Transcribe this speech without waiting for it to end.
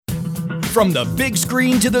From the big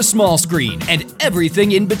screen to the small screen and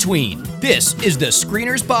everything in between, this is the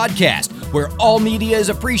Screeners Podcast, where all media is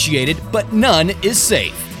appreciated, but none is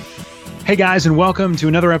safe. Hey guys, and welcome to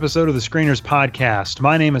another episode of the Screeners Podcast.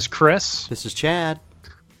 My name is Chris. This is Chad.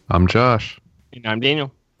 I'm Josh. And I'm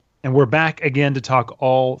Daniel. And we're back again to talk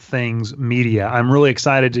all things media. I'm really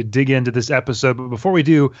excited to dig into this episode, but before we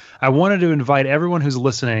do, I wanted to invite everyone who's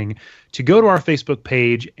listening to go to our Facebook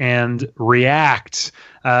page and react.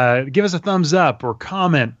 Give us a thumbs up or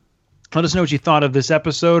comment. Let us know what you thought of this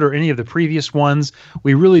episode or any of the previous ones.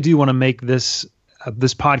 We really do want to make this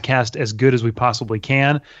podcast as good as we possibly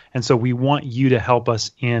can, and so we want you to help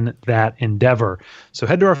us in that endeavor. So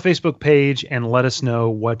head to our Facebook page and let us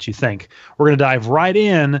know what you think. We're going to dive right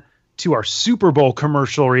in to our Super Bowl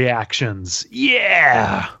commercial reactions.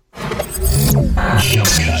 Yeah!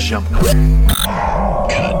 Jump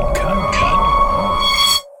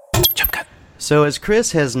cut. So as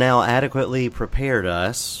Chris has now adequately prepared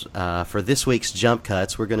us for this week's Jump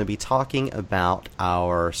Cuts, we're going to be talking about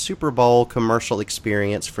our Super Bowl commercial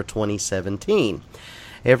experience for 2017.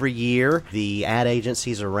 Every year, the ad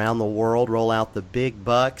agencies around the world roll out the big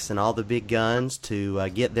bucks and all the big guns to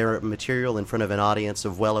get their material in front of an audience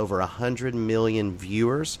of well over 100 million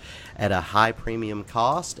viewers at a high premium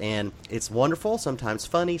cost. And it's wonderful, sometimes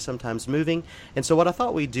funny, sometimes moving. And so what I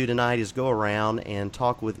thought we'd do tonight is go around and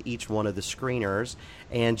talk with each one of the screeners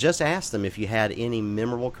and just ask them if you had any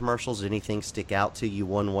memorable commercials, anything stick out to you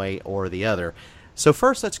one way or the other. So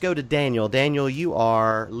first, let's go to Daniel. Daniel, you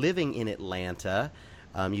are living in Atlanta.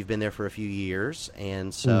 You've been there for a few years,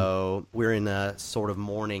 and so we're in a sort of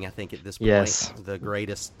mourning, I think, at this point. Yes. The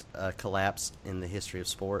greatest collapse in the history of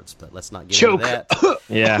sports, but let's not get Choke. into that.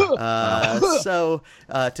 Yeah. So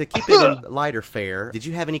to keep it in lighter fare, did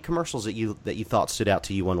you have any commercials that you thought stood out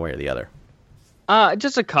to you one way or the other?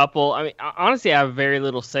 Just a couple. I mean, honestly, I have very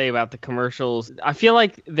little say about the commercials. I feel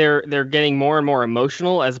like they're getting more and more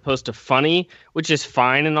emotional as opposed to funny, which is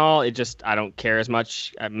fine and all. It just, I don't care as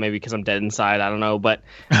much. Maybe because I'm dead inside. I don't know. But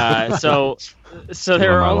so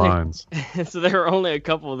there are only a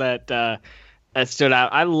couple that stood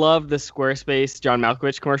out. I love the Squarespace John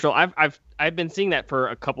Malkovich commercial. I've been seeing that for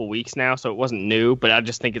a couple weeks now, so it wasn't new, but I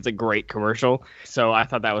just think it's a great commercial. So I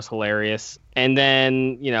thought that was hilarious. And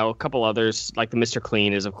then, a couple others, like the Mr.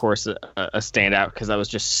 Clean is, of course, a standout because that was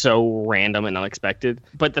just so random and unexpected.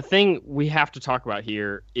 But the thing we have to talk about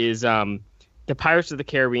here is the Pirates of the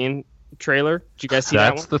Caribbean trailer. Did you guys see that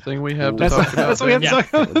one? That's the thing we have to talk about. That's what we have to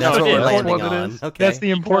talk about. That's what we're is. landing on. Okay. That's the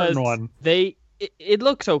important Because one. It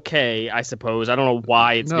looks okay, I suppose. I don't know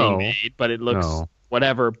why it's being made, but it looks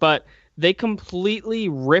whatever. But they completely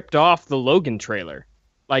ripped off the Logan trailer.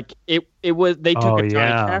 Like it was. They took a Johnny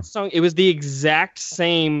Cash song. It was the exact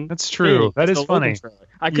same. That's true. That is funny.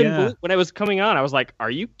 I couldn't believe when it was coming on. I was like, "Are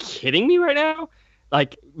you kidding me right now?"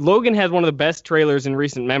 Like Logan has one of the best trailers in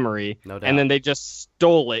recent memory, No doubt. and then they just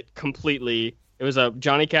stole it completely. It was a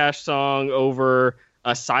Johnny Cash song over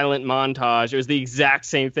a silent montage. It was the exact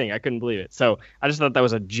same thing. I couldn't believe it. So I just thought that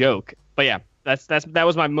was a joke. But yeah, that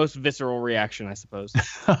was my most visceral reaction, I suppose.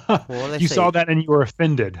 You saw that and you were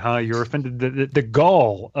offended, huh? You were offended the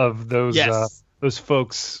gall of those those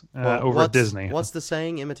folks over at Disney. What's the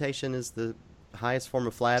saying? Imitation is the highest form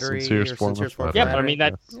of flattery. Sincerest form of flattery. Yeah, but I mean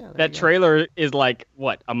that trailer is like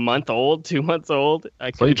what, a month old, 2 months old.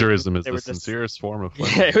 Plagiarism is the sincerest form of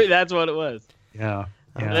flattery. That's what it was. Yeah.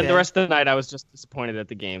 And then the rest of the night, I was just disappointed at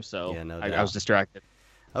the game, so I was distracted.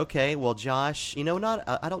 Okay, well, Josh, I don't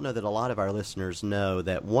know that a lot of our listeners know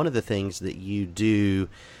that one of the things that you do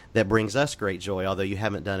that brings us great joy, although you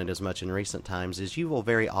haven't done it as much in recent times, is you will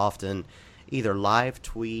very often either live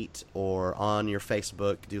tweet or on your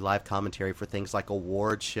Facebook do live commentary for things like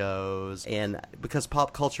award shows. And because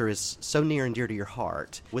pop culture is so near and dear to your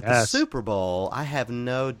heart, with the Super Bowl, I have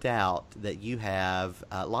no doubt that you have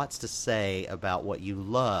lots to say about what you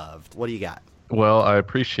loved. What do you got? Well, I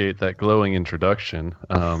appreciate that glowing introduction.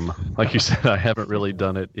 Like you said, I haven't really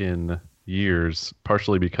done it in years,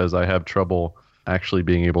 partially because I have trouble actually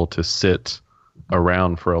being able to sit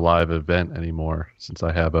around for a live event anymore since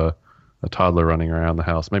I have a toddler running around the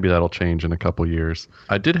house. Maybe that'll change in a couple years.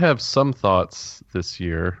 I did have some thoughts this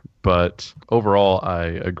year, but overall I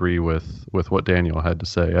agree with what Daniel had to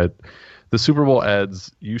say. The Super Bowl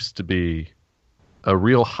ads used to be a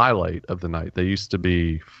real highlight of the night. They used to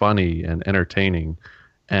be funny and entertaining,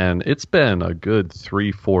 and it's been a good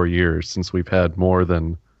 3-4 years since we've had more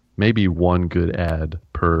than maybe one good ad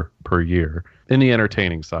per year in the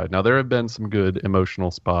entertaining side. Now, there have been some good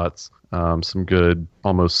emotional spots, some good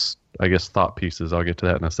almost, I guess, thought pieces. I'll get to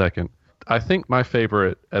that in a second. I think my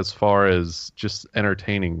favorite as far as just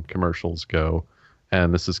entertaining commercials go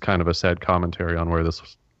and this is kind of a sad commentary on where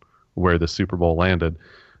the Super Bowl landed,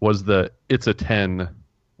 was the It's a 10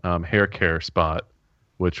 hair care spot,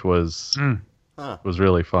 which was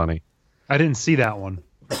really funny. I didn't see that one.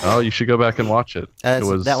 Oh, you should go back and watch it.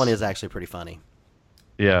 That one is actually pretty funny.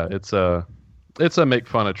 Yeah, it's a make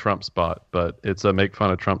fun of Trump spot, but it's a make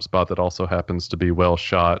fun of Trump spot that also happens to be well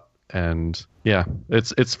shot, and yeah,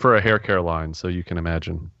 it's for a hair care line, so you can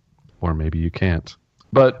imagine, or maybe you can't.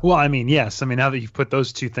 But well, I mean, yes, I mean now that you've put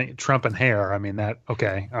those two things, Trump and hair, I mean that.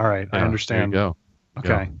 Okay, all right, I understand. There you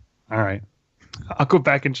Okay, go. all right, I'll go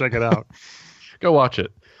back and check it out. Go watch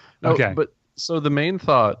it. No, okay, but so the main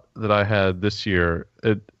thought that I had this year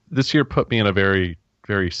put me in a very,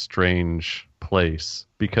 very strange place,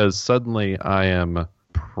 because suddenly I am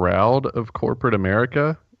proud of corporate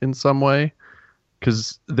America in some way,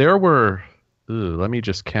 because there were, let me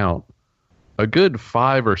just count, a good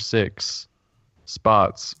 5 or 6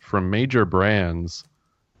 spots from major brands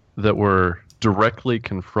that were directly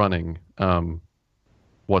confronting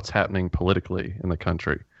what's happening politically in the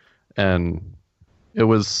country. And it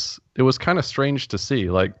was kind of strange to see,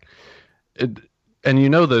 like it,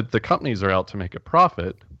 and that the companies are out to make a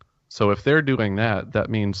profit. So if they're doing that, that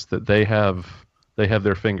means that they have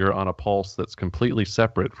their finger on a pulse that's completely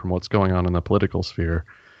separate from what's going on in the political sphere.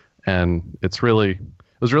 And it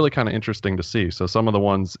was really kind of interesting to see. So some of the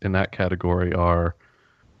ones in that category are,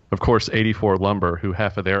 of course, 84 Lumber, who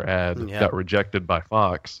half of their ad got rejected by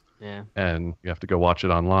Fox. Yeah. And you have to go watch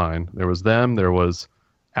it online. There was them. There was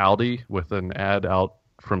Audi with an ad out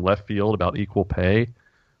from left field about equal pay.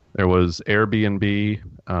 There was Airbnb,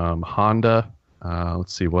 Honda.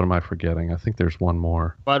 Let's see, what am I forgetting? I think there's one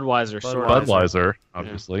more. Budweiser,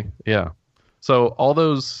 obviously. Yeah. So all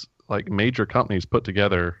those like major companies put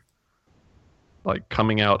together, like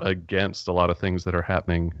coming out against a lot of things that are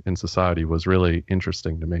happening in society, was really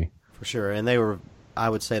interesting to me. For sure. And I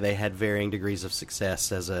would say they had varying degrees of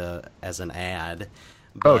success as an ad.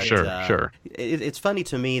 But, sure. It's funny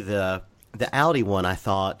to me, the Audi one, I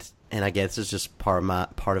thought, and I guess it's just part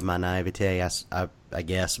of my naivete, I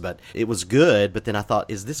guess, but it was good. But then I thought,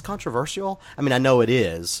 is this controversial? I mean, I know it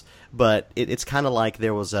is, but it's kind of like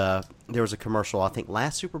there was a commercial, I think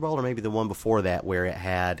last Super Bowl or maybe the one before that, where it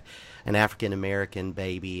had an African American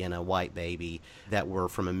baby and a white baby that were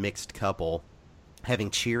from a mixed couple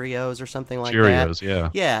having Cheerios or something like that. Cheerios, yeah.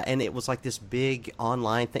 Yeah, and it was like this big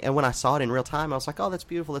online thing. And when I saw it in real time, I was like, oh, that's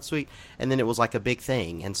beautiful, that's sweet. And then it was like a big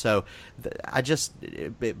thing. And so I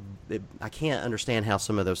can't understand how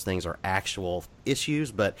some of those things are actual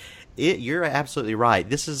issues, but you're absolutely right.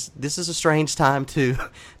 This is a strange time to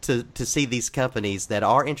see these companies that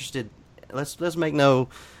are interested. Let's make no...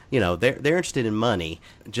 they're interested in money,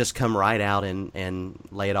 just come right out and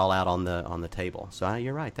lay it all out on the table. So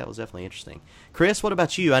you're right. That was definitely interesting. Chris, what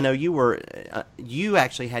about you? I know you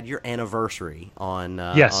actually had your anniversary on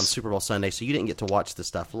Super Bowl Sunday, so you didn't get to watch the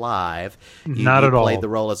stuff live. Not at all. You played the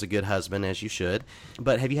role as a good husband, as you should.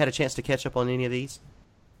 But have you had a chance to catch up on any of these?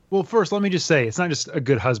 Well, first, let me just say, it's not just a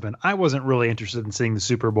good husband. I wasn't really interested in seeing the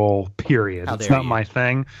Super Bowl, period. It's not my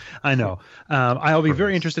thing. I know. I'll be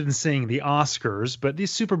very interested in seeing the Oscars, but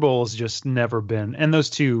these Super Bowls just never been. And those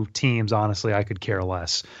two teams, honestly, I could care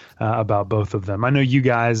less about both of them. I know you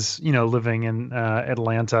guys, living in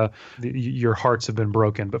Atlanta, your hearts have been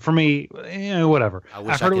broken. But for me, whatever.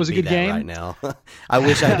 I heard it was a good game right now. I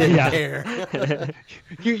wish I didn't care.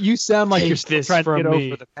 You sound like you're still trying to get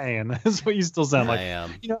over the pain. That's what you still sound like. I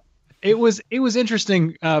am. It was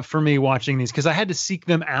interesting for me watching these, because I had to seek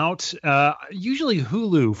them out. Usually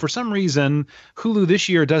Hulu, for some reason, Hulu this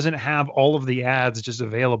year doesn't have all of the ads just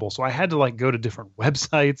available. So I had to go to different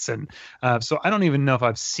websites. And so I don't even know if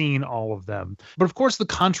I've seen all of them. But of course, the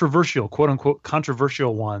controversial, quote unquote,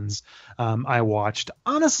 controversial ones I watched.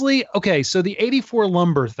 Honestly, okay, so the 84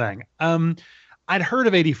 Lumber thing. I'd heard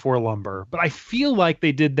of 84 Lumber, but I feel like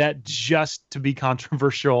they did that just to be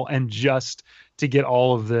controversial and just to get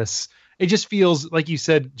all of this. It just feels like you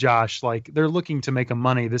said, Josh, like they're looking to make a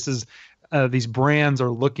money. This is these brands are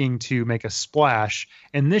looking to make a splash.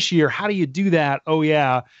 And this year, how do you do that? Oh,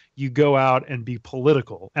 yeah, you go out and be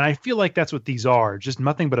political. And I feel like that's what these are, just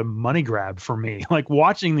nothing but a money grab for me. Like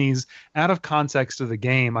watching these out of context of the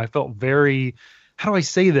game, I felt very... How do I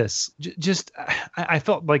say this? I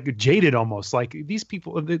felt like jaded almost. Like these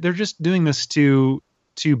people, they're just doing this to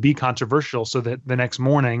be controversial, so that the next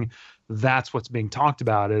morning, that's what's being talked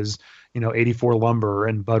about is 84 Lumber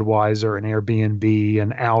and Budweiser and Airbnb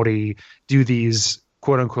and Audi do these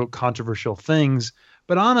quote unquote controversial things.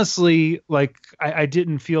 But honestly, like I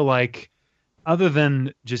didn't feel like, other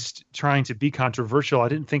than just trying to be controversial, I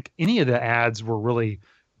didn't think any of the ads were really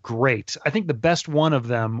great. I think the best one of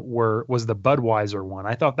them was the Budweiser one.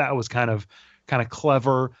 I thought that was kind of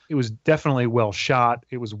clever. It was definitely well shot.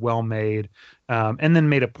 It was well made, and then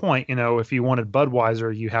made a point. If you wanted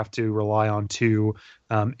Budweiser, you have to rely on two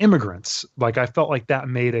immigrants. Like, I felt like that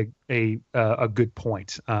made a good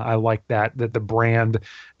point. I like that the brand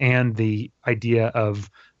and the idea of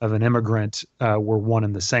an immigrant were one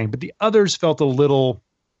and the same, but the others felt a little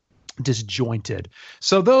disjointed.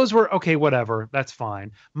 So those were okay, whatever, that's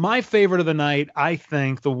fine. My favorite of the night, I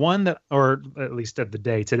think, the one that, or at least of the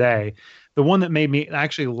day today, the one that made me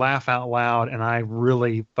actually laugh out loud, and I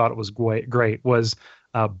really thought it was great, was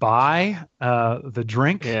Bai, the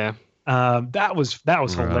drink. Yeah. That was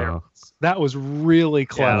hilarious. That was really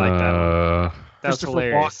clever. Yeah, I like that one. That was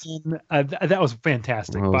hilarious. Walken, that was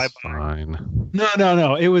fantastic. Well, Bye. fine.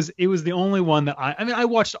 No. It was the only one that I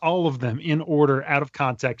watched all of them in order, out of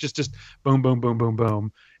context, just boom, boom, boom, boom,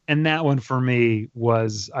 boom. And that one for me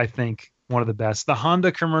was, I think, one of the best. The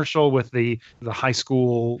Honda commercial with the high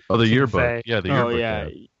school. Oh, the cafe. yearbook. Yeah, the yearbook. Oh yeah,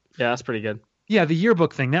 that's pretty good. Yeah, the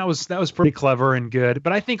yearbook thing, that was pretty clever and good.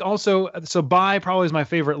 But I think also, so Bai probably is my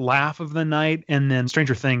favorite laugh of the night, and then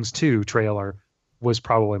Stranger Things 2 trailer was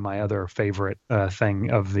probably my other favorite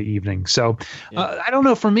thing of the evening. So I don't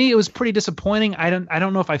know. For me, it was pretty disappointing. I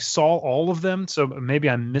don't know if I saw all of them, so maybe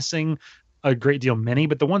I'm missing a great deal many.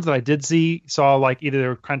 But the ones that I did saw like either they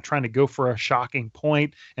were kind of trying to go for a shocking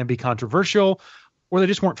point and be controversial, or they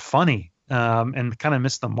just weren't funny and kind of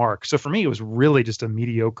missed the mark. So for me, it was really just a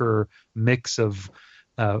mediocre mix of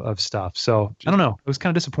stuff. So I don't know. It was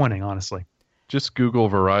kind of disappointing, honestly. Just Google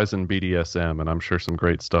Verizon BDSM, and I'm sure some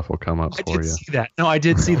great stuff will come up for you. I did see that. No, I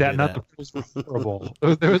did see that. Not that it was horrible.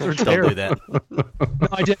 Those were terrible. Don't do that.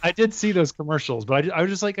 No, I did see those commercials, but I was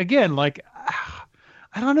just like, again, like,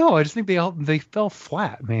 I don't know. I just think they fell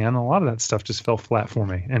flat, man. A lot of that stuff just fell flat for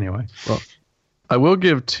me. Anyway. Well, I will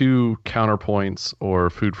give two counterpoints or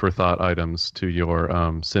food for thought items to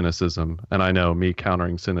your cynicism, and I know me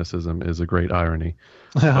countering cynicism is a great irony.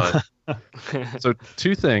 But so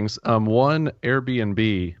two things. One,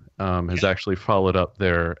 Airbnb has actually followed up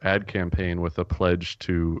their ad campaign with a pledge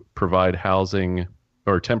to provide housing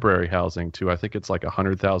or temporary housing to, I think it's like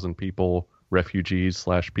 100,000 people, refugees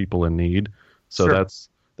 / people in need. So Sure.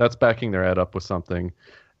 that's backing their ad up with something.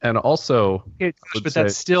 And also, but I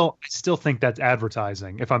still think that's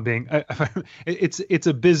advertising. If I'm being, it's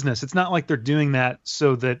a business. It's not like they're doing that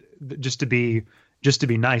so that just to be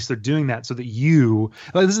nice. They're doing that so that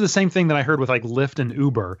this is the same thing that I heard with like Lyft and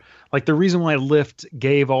Uber. Like the reason why Lyft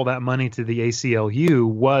gave all that money to the ACLU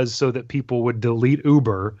was so that people would delete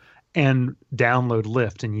Uber and download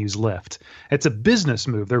Lyft and use Lyft. It's a business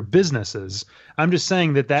move. They're businesses. I'm just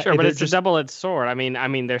saying that sure, but it's a double-edged sword. I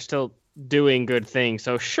mean, they're still doing good things.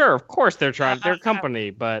 So sure, of course they're trying. They're a company,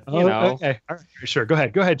 but you know. Okay, all right, sure. Go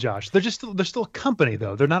ahead, Josh. They're still a company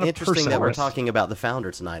though. They're not a person. Interesting that we're talking about the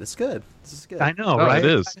founder tonight. It's good. This is good. I know, right?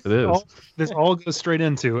 It is. This all goes straight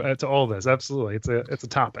into to all this. Absolutely, it's a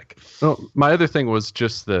topic. Well, my other thing was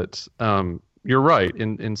just that you're right.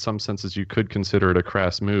 In some senses, you could consider it a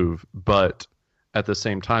crass move, but at the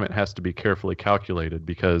same time, it has to be carefully calculated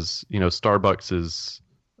because Starbucks's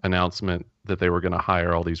announcement that they were going to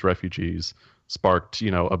hire all these refugees sparked,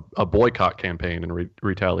 a boycott campaign in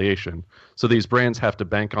retaliation. So these brands have to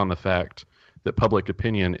bank on the fact that public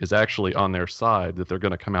opinion is actually on their side, that they're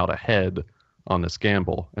going to come out ahead on this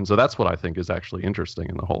gamble. And so that's what I think is actually interesting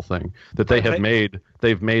in the whole thing, that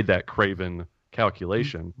they've made that craven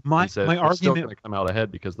calculation. My we're argument still going to come out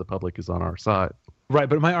ahead because the public is on our side. Right,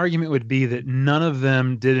 but my argument would be that none of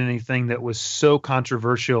them did anything that was so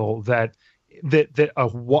controversial that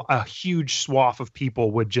a huge swath of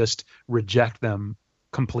people would just reject them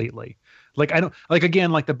completely. Like I don't like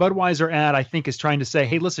again like the Budweiser ad I think is trying to say,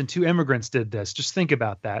 hey, listen, 2 immigrants did this. Just think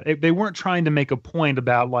about that. They weren't trying to make a point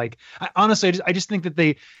about like honestly I just think that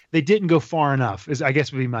they didn't go far enough. Is I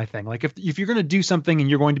guess would be my thing. Like if you're going to do something and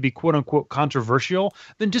you're going to be quote unquote controversial,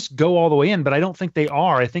 then just go all the way in. But I don't think they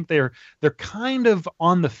are. I think they're kind of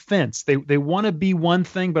on the fence. They want to be one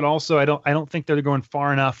thing, but also I don't think they're going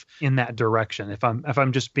far enough in that direction. If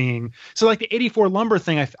I'm just being so like the 84 lumber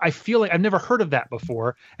thing, I feel like I've never heard of that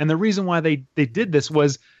before, and the reason why they did this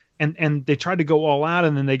was and they tried to go all out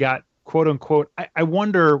and then they got quote unquote I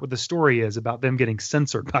wonder what the story is about them getting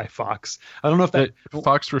censored by Fox. I don't know if that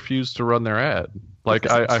Fox refused to run their ad. Like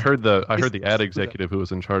I heard the ad executive who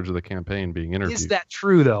was in charge of the campaign being interviewed. Is that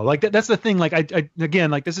true though? Like that's the thing. Like I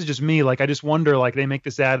again, like this is just me. Like I just wonder. Like they make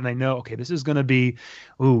this ad and they know, okay, this is going to be, it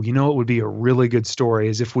would be a really good story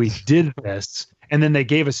is if we did this. And then they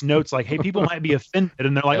gave us notes like, hey, people might be offended.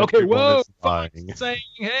 And they're like, okay, whoa, Fox saying,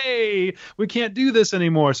 hey, we can't do this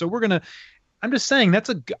anymore. So we're going to, I'm just saying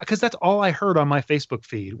because that's all I heard on my Facebook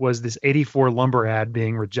feed was this 84 Lumber ad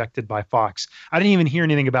being rejected by Fox. I didn't even hear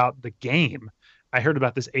anything about the game. I heard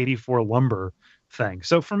about this 84 Lumber thing.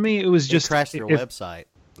 So for me, it was just crashed their website.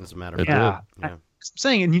 As a matter of fact, I'm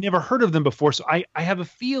saying, and you never heard of them before. So I have a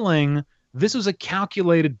feeling this was a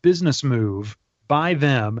calculated business move by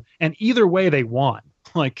them, and either way they won.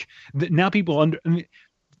 Like now,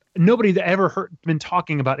 nobody that ever been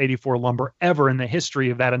talking about 84 Lumber ever in the history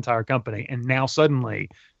of that entire company, and now suddenly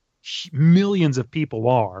millions of people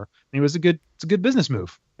are. And it's a good business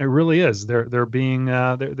move. It really is. They're being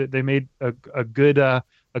they made a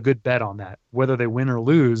good bet on that. Whether they win or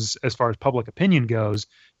lose, as far as public opinion goes,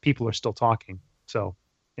 people are still talking. So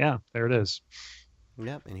yeah, there it is.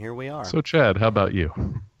 Yep, and here we are. So Chad, how about you?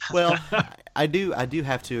 Well, I do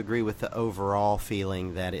have to agree with the overall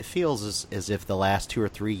feeling that it feels as if the last 2 or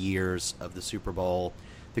 3 years of the Super Bowl,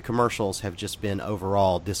 the commercials have just been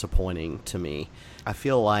overall disappointing to me. I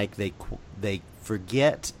feel like they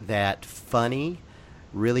forget that funny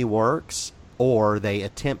really works, or they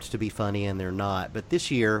attempt to be funny and they're not. But this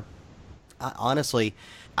year, honestly,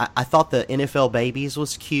 I thought the NFL babies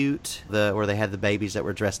was cute, where they had the babies that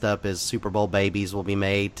were dressed up as Super Bowl babies will be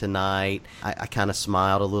made tonight. I kind of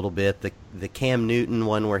smiled a little bit. The Cam Newton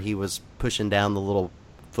one where he was pushing down the little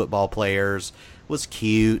football players was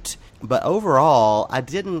cute. But overall, I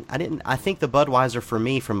think the Budweiser for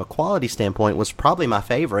me, from a quality standpoint, was probably my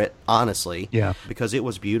favorite, honestly. Yeah. Because it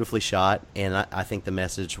was beautifully shot, and I think the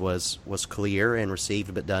message was clear and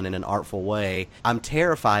received, but done in an artful way. I'm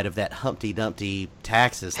terrified of that Humpty Dumpty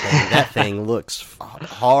taxes thing. That thing looks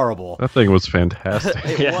horrible. That thing was fantastic.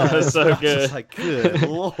 It was so good. I was like, good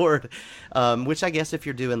Lord. Which I guess if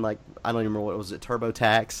you're doing, like, I don't even remember, what was it,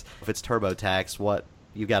 TurboTax? If it's TurboTax, what...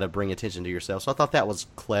 You got to bring attention to yourself. So I thought that was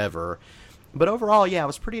clever. But overall, yeah, I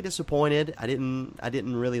was pretty disappointed. I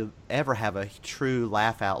didn't really ever have a true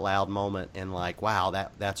laugh out loud moment and like, wow,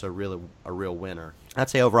 that's a real winner. I'd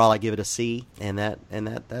say overall I give it a C, and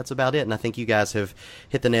that's about it. And I think you guys have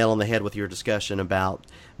hit the nail on the head with your discussion about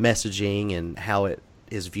messaging and how it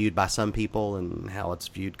is viewed by some people and how it's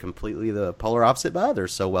viewed completely the polar opposite by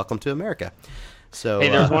others. So welcome to America. So, hey,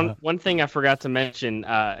 there's one thing I forgot to mention.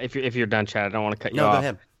 If you're done, Chad, I don't want to cut you off. No, go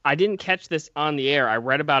ahead. I didn't catch this on the air. I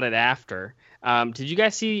read about it after. Did you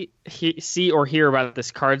guys see or hear about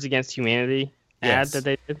this Cards Against Humanity ad that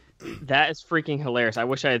they did? That is freaking hilarious. I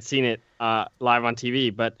wish I had seen it live on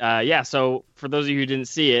TV. But yeah, so for those of you who didn't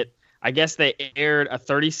see it, I guess they aired a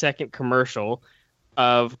 30-second commercial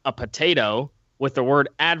of a potato with the word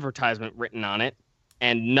advertisement written on it,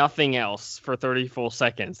 and nothing else for 30 full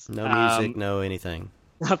seconds. No music, no anything.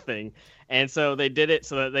 Nothing. And so they did it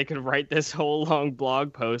so that they could write this whole long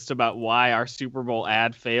blog post about why our Super Bowl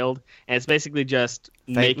ad failed. And it's basically just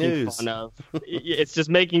making fun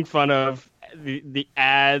of the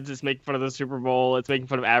ads. It's making fun of the Super Bowl. It's making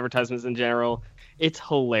fun of advertisements in general. It's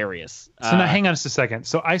hilarious. So now hang on just a second.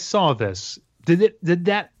 So I saw this. Did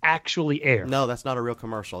that actually air? No, that's not a real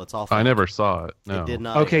commercial. It's all fake. I never saw it. No. It did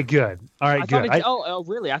not. Okay, air. good. All right, good. Oh,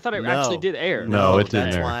 really? I thought it actually did air. No, it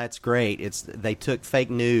didn't. That's why it's great. They took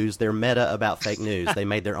fake news. They're meta about fake news. They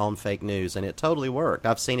made their own fake news, and it totally worked.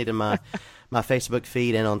 I've seen it in my Facebook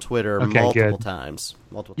feed and on Twitter multiple times.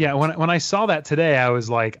 Yeah, when I saw that today, I was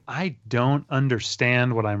like, I don't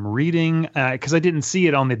understand what I'm reading because I didn't see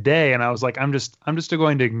it on the day, and I was like, I'm just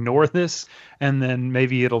going to ignore this, and then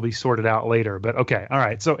maybe it'll be sorted out later. But okay, all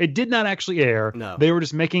right. So it did not actually air. No, they were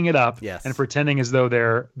just making it up and pretending as though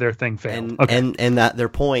their thing failed. And that their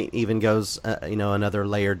point even goes another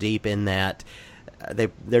layer deep in that.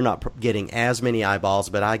 They're not getting as many eyeballs,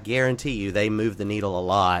 but I guarantee you they move the needle a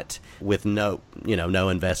lot with no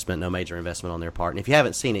investment, no major investment on their part. And if you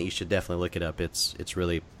haven't seen it, you should definitely look it up. It's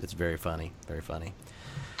very funny, very funny.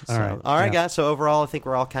 All right, guys. So overall, I think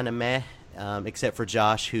we're all kind of meh, except for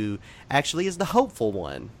Josh, who actually is the hopeful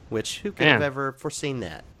one. Which who could have ever foreseen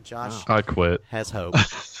that? Josh, I quit. Has hope,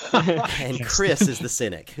 and Chris is the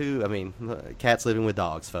cynic. Cats living with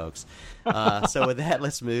dogs, folks. So with that,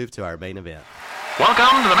 let's move to our main event.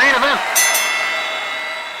 Welcome to the main event.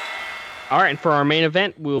 All right, and for our main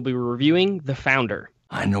event, we'll be reviewing The Founder.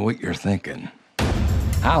 I know what you're thinking.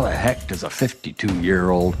 How the heck does a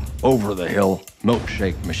 52-year-old, over-the-hill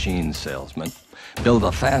milkshake machine salesman build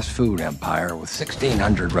a fast food empire with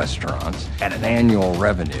 1,600 restaurants and an annual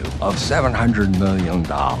revenue of $700 million?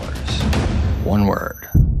 One word.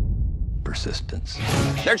 Persistence.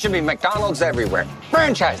 There should be McDonald's everywhere.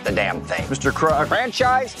 Franchise the damn thing. Mr. Krug.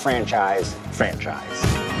 Franchise, franchise, franchise.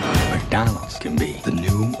 McDonald's can be the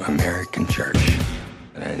new American church.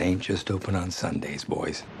 And it ain't just open on Sundays,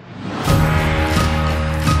 boys.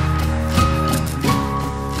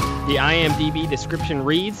 The IMDb description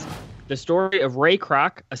reads, the story of Ray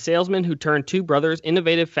Kroc, a salesman who turned two brothers'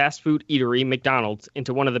 innovative fast food eatery, McDonald's,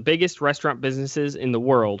 into one of the biggest restaurant businesses in the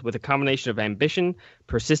world with a combination of ambition,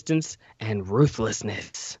 persistence, and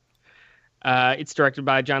ruthlessness. It's directed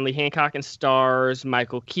by John Lee Hancock and stars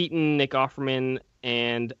Michael Keaton, Nick Offerman,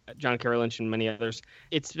 and John Carroll Lynch, and many others.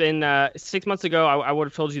 It's been 6 months ago. I would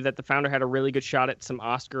have told you that The Founder had a really good shot at some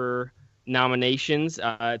Oscar nominations.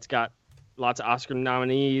 It's got lots of Oscar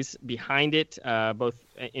nominees behind it, both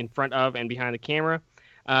in front of and behind the camera.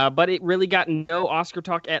 But it really got no Oscar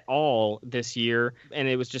talk at all this year, and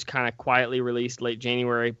it was just kind of quietly released late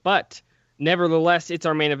January. But nevertheless, it's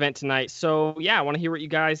our main event tonight. So, yeah, I want to hear what you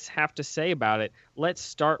guys have to say about it. Let's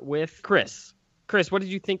start with Chris. Chris, what did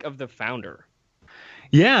you think of The Founder?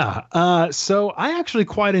 Yeah, so I actually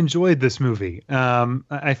quite enjoyed this movie.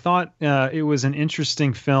 I thought it was an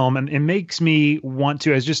interesting film, and it makes me want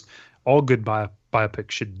to, as just all good biopics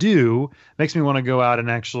should do, makes me want to go out and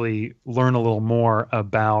actually learn a little more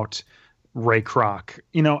about Ray Kroc.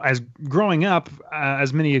 You know, as growing up,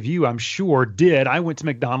 as many of you I'm sure did, I went to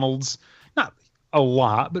McDonald's, not a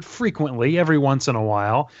lot, but frequently, every once in a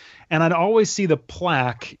while. And I'd always see the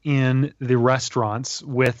plaque in the restaurants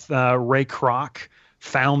with Ray Kroc,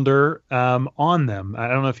 Founder, on them. I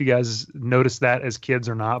don't know if you guys noticed that as kids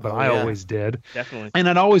or not, but I always did. Definitely. And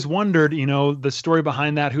I'd always wondered, you know, the story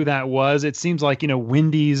behind that, who that was. It seems like, you know,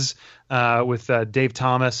 Wendy's with Dave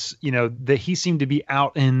Thomas, you know, that he seemed to be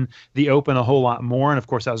out in the open a whole lot more. And of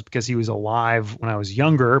course, that was because he was alive when I was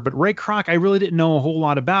younger. But Ray Kroc, I really didn't know a whole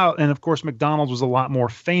lot about. And of course, McDonald's was a lot more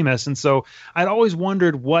famous. And so I'd always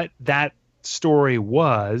wondered what that story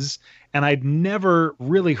was. And I'd never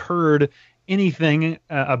really heard anything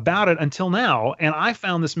about it until now. And I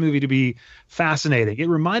found this movie to be fascinating. It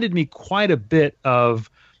reminded me quite a bit of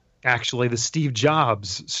actually the Steve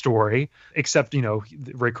Jobs story, except, you know,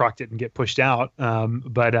 Ray Kroc didn't get pushed out.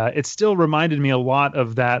 But it still reminded me a lot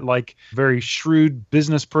of that, like, very shrewd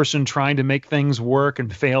business person trying to make things work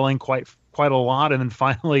and failing quite a lot. And then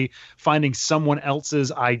finally finding someone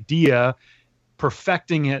else's idea,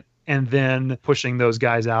 perfecting it, and then pushing those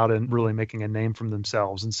guys out and really making a name for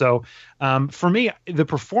themselves. And so for me, the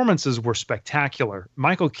performances were spectacular.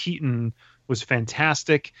 Michael Keaton was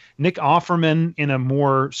fantastic. Nick Offerman in a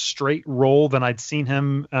more straight role than I'd seen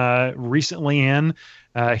him recently in.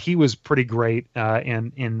 He was pretty great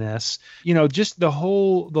in this. You know, just the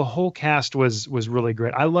whole cast was really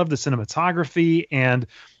great. I love the cinematography and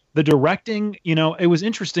the directing. You know, it was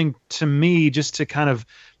interesting to me just to kind of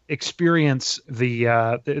experience the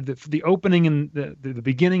opening and the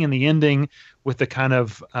beginning and the ending with the kind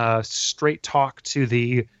of straight talk to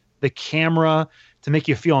the camera to make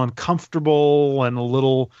you feel uncomfortable and a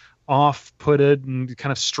little off-putted and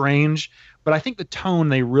kind of strange. But I think the tone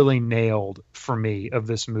they really nailed for me of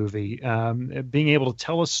this movie, being able to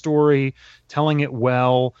tell a story, telling it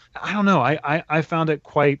well. I don't know. I found it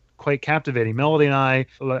quite captivating. Melody and I,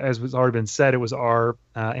 as has already been said, it was our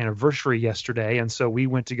anniversary yesterday, and so we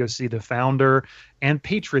went to go see The Founder and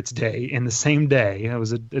Patriots Day in the same day. It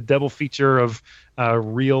was a double feature of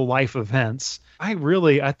real life events. I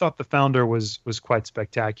thought The Founder was quite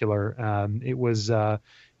spectacular. It was a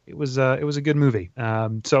good movie.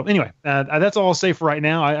 So anyway, that's all I'll say for right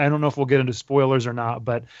now. I don't know if we'll get into spoilers or not,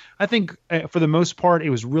 but I think for the most part, it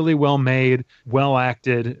was really well made, well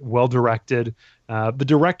acted, well directed. The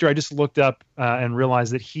director, I just looked up and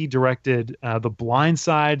realized that he directed The Blind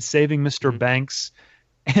Side, Saving Mr. Banks,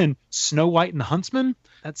 and Snow White and the Huntsman.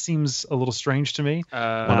 That seems a little strange to me.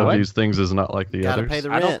 One of these things is not like the others.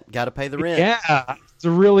 Gotta pay the rent. Yeah, it's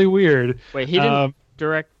really weird. Wait, he didn't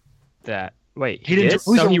direct that. Wait, he didn't.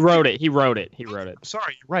 No, he wrote it. He wrote it.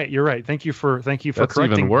 Sorry, you're right. Thank you for That's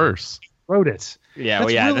correcting. Even worse. He wrote it. Yeah,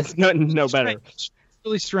 that's no better.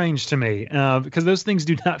 Really strange to me because those things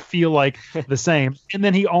do not feel like the same. And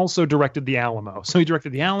then he also directed The Alamo. So he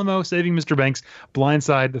directed The Alamo, Saving Mr. Banks, Blind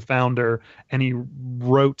Side, The Founder, and he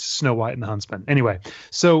wrote Snow White and the Huntsman. Anyway,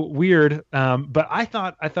 so weird. But I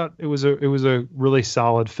thought it was a really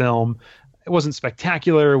solid film. It wasn't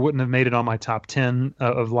spectacular. It wouldn't have made it on my top 10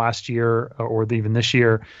 of last year or even this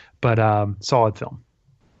year, but solid film.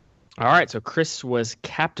 All right. So Chris was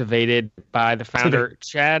captivated by The Founder.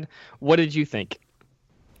 Chad, what did you think?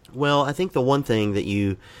 Well, I think the one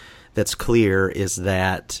thing that's clear is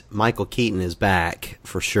that Michael Keaton is back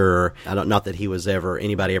for sure. Not that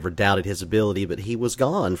anybody ever doubted his ability, but he was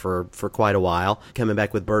gone for quite a while. Coming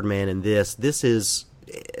back with Birdman and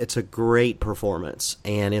it's a great performance,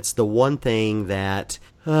 and it's the one thing that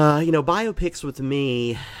biopics with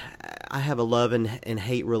me, I have a love and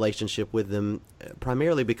hate relationship with them,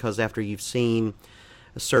 primarily because after you've seen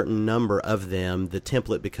a certain number of them, the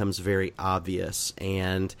template becomes very obvious,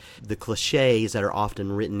 and the cliches that are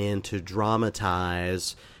often written in to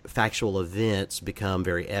dramatize factual events become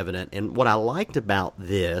very evident. And what I liked about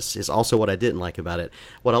this is also what I didn't like about it.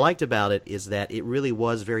 What I liked about it is that it really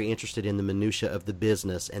was very interested in the minutia of the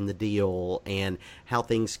business and the deal and how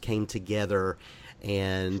things came together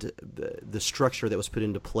and the structure that was put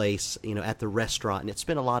into place, at the restaurant. And it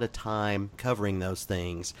spent a lot of time covering those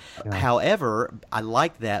things. Yeah. However, I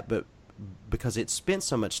liked that, but because it spent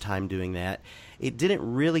so much time doing that, it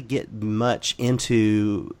didn't really get much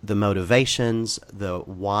into the motivations, the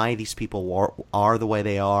why these people are the way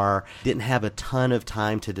they are. Didn't have a ton of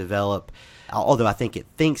time to develop, although I think it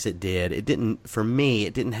thinks it did. It didn't, for me,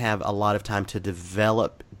 it didn't have a lot of time to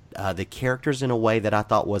develop the characters in a way that I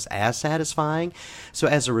thought was as satisfying. So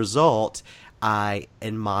as a result, I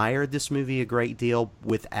admired this movie a great deal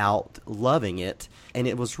without loving it. And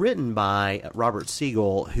it was written by Robert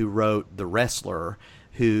Siegel, who wrote The Wrestler,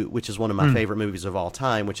 which is one of my favorite movies of all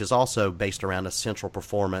time, which is also based around a central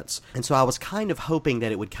performance. And so I was kind of hoping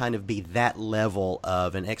that it would kind of be that level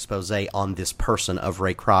of an expose on this person of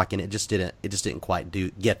Ray Kroc, and it just didn't quite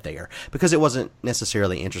get there because it wasn't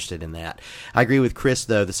necessarily interested in that. I agree with Chris,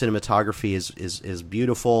 though. The cinematography is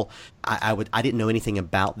beautiful. I didn't know anything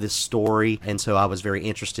about this story, and so I was very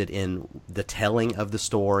interested in the telling of the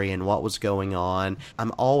story and what was going on.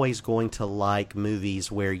 I'm always going to like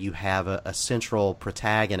movies where you have a central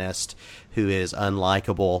protagonist who is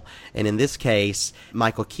unlikable, and in this case,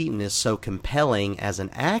 Michael Keaton is so compelling as an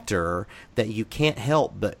actor that you can't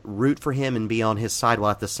help but root for him and be on his side, while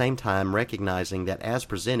at the same time recognizing that as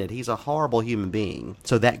presented, he's a horrible human being.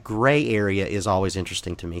 So that gray area is always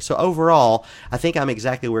interesting to me. So overall, I think I'm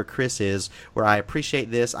exactly where Chris is, where I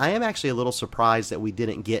appreciate this. I am actually a little surprised that we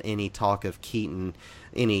didn't get any talk of Keaton,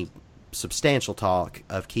 any substantial talk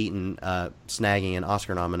of Keaton snagging an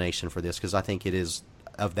Oscar nomination for this, because I think it is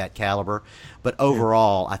of that caliber. But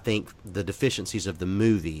overall, I think the deficiencies of the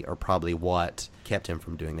movie are probably what kept him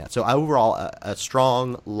from doing that. So overall, a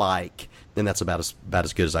strong like, and that's about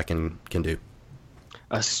as good as I can do.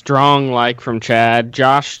 A strong like from Chad.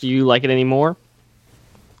 Josh, do you like it any more?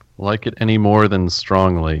 Like it any more than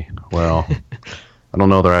strongly? Well, I don't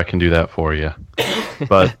know that I can do that for you.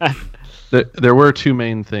 But there were two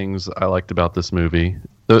main things I liked about this movie.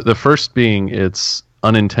 The first being its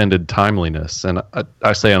unintended timeliness, and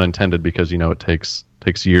I say unintended because it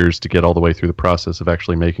takes years to get all the way through the process of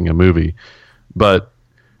actually making a movie. But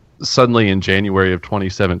suddenly in January of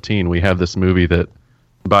 2017, we have this movie that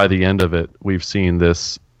by the end of it, we've seen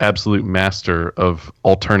this absolute master of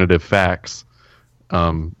alternative facts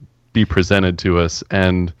be presented to us,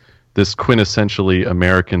 and this quintessentially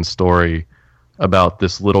American story about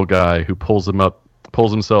this little guy who pulls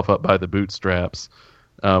himself up by the bootstraps.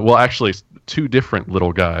 Well, actually, two different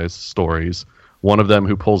little guys' stories. One of them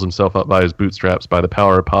who pulls himself up by his bootstraps by the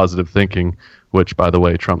power of positive thinking, which, by the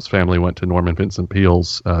way, Trump's family went to Norman Vincent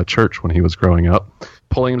Peale's church when he was growing up.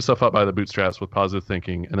 Pulling himself up by the bootstraps with positive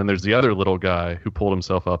thinking. And then there's the other little guy who pulled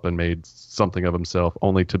himself up and made something of himself,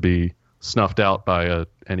 only to be snuffed out by an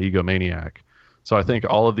egomaniac. So I think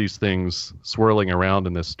all of these things swirling around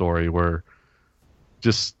in this story were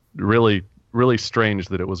just really, really strange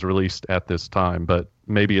that it was released at this time, but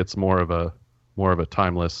maybe it's more of a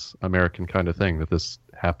timeless American kind of thing that this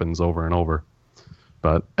happens over and over.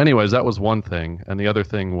 But anyways, that was one thing. And the other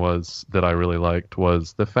thing was that I really liked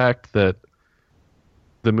was the fact that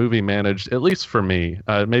the movie managed, at least for me,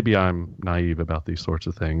 maybe I'm naive about these sorts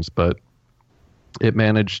of things, but it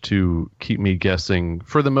managed to keep me guessing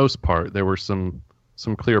for the most part. There were some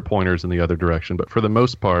clear pointers in the other direction, but for the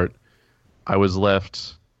most part, I was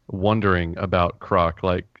left wondering about Kroc.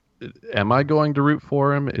 Like, am I going to root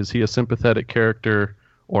for him? Is he a sympathetic character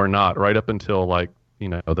or not? Right up until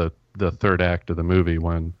the third act of the movie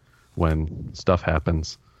when stuff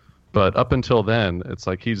happens. But up until then, it's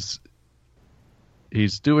like he's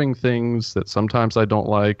doing things that sometimes I don't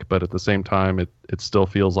like, but at the same time, it still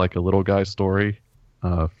feels like a little guy story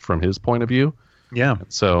from his point of view. Yeah.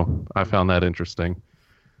 So I found that interesting.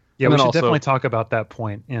 Yeah, we should definitely talk about that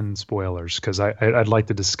point in spoilers, because I'd like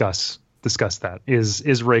to discuss that.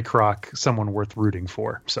 Is Ray Kroc someone worth rooting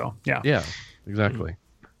for? So yeah, exactly.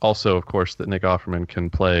 Also, of course, that Nick Offerman can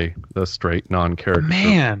play the straight non-character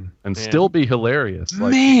and still be hilarious.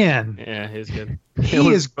 Yeah, he's good. He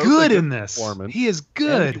is good in this. He is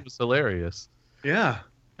good. He was hilarious. Yeah.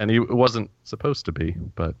 And he wasn't supposed to be,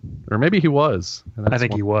 or maybe he was. I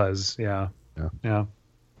think he was. Yeah.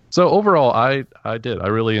 So overall, I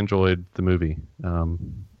really enjoyed the movie.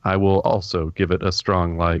 I will also give it a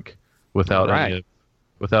strong like, without any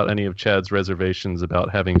without any of Chad's reservations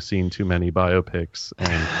about having seen too many biopics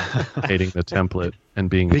and hating the template and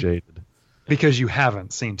being jaded. Because you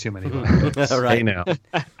haven't seen too many biopics. Right. Hey now.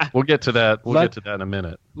 We'll get to that. We'll get to that in a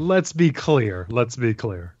minute. Let's be clear.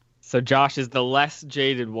 So Josh is the less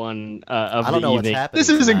jaded one of I don't the know evening. what's happening. This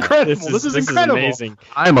is tonight. incredible. This is incredible. Amazing.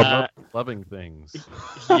 I'm above loving things.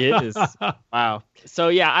 He is. Wow. So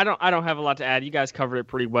yeah, I don't have a lot to add. You guys covered it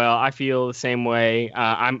pretty well. I feel the same way.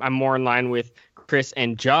 I'm more in line with Chris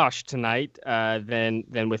and Josh tonight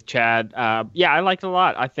than with Chad. Yeah, I liked it a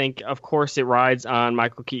lot. I think, of course, it rides on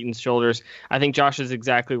Michael Keaton's shoulders. I think Josh is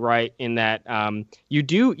exactly right in that you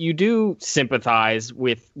do sympathize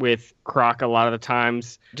with Croc a lot of the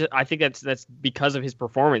times. I think that's because of his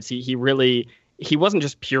performance. He wasn't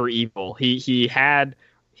just pure evil. He had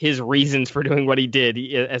his reasons for doing what he did,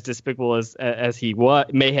 as despicable as he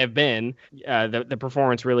may have been. The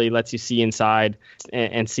performance really lets you see inside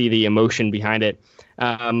and see the emotion behind it.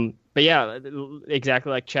 But yeah,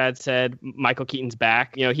 exactly like Chad said, Michael Keaton's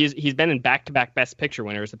back. You know, he's been in back-to-back Best Picture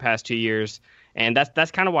winners the past 2 years, and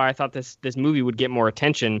that's kind of why I thought this movie would get more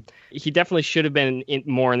attention. He definitely should have been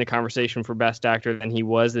more in the conversation for Best Actor than he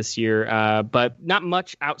was this year. But not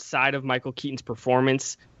much outside of Michael Keaton's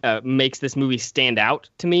performance makes this movie stand out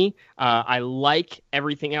to me. I like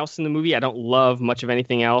everything else in the movie. I don't love much of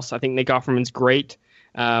anything else. I think Nick Offerman's great.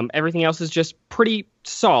 Everything else is just pretty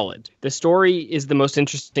solid. The story is the most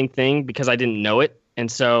interesting thing because I didn't know it. And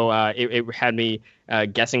so it had me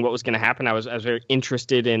guessing what was going to happen. I was very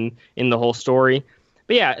interested in the whole story.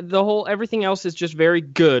 But yeah, everything else is just very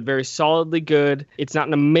good, very solidly good. It's not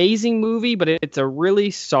an amazing movie, but it's a really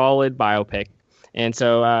solid biopic. And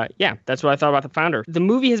so, yeah, that's what I thought about The Founder. The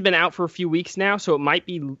movie has been out for a few weeks now, so it might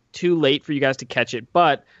be too late for you guys to catch it.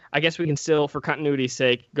 But I guess we can still, for continuity's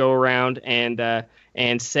sake, go around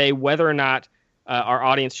and say whether or not our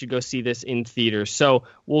audience should go see this in theaters. So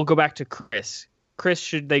we'll go back to Chris. Chris,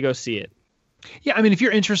 should they go see it? Yeah, I mean, if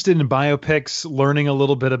you're interested in biopics, learning a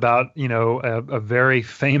little bit about, a very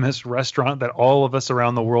famous restaurant that all of us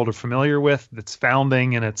around the world are familiar with, its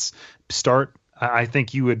founding and its start, I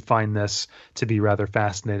think you would find this to be rather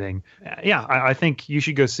fascinating. Yeah, I think you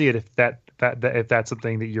should go see it if that's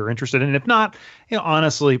something that you're interested in. If not,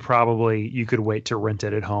 honestly, probably you could wait to rent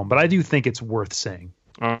it at home. But I do think it's worth seeing.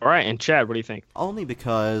 All right, and Chad, what do you think? Only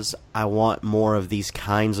because I want more of these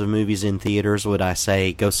kinds of movies in theaters would I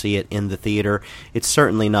say go see it in the theater. It's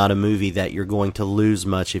certainly not a movie that you're going to lose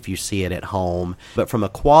much if you see it at home. But from a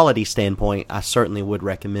quality standpoint, I certainly would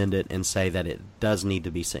recommend it and say that it does need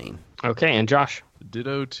to be seen. Okay, and Josh?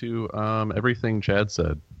 Ditto to everything Chad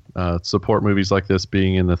said. Support movies like this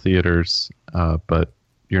being in the theaters, but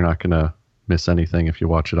you're not going to miss anything if you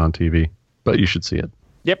watch it on TV. But you should see it.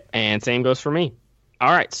 Yep, and same goes for me. All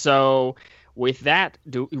right, so with that,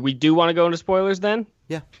 do we want to go into spoilers then?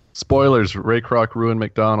 Yeah. Spoilers, Ray Kroc ruined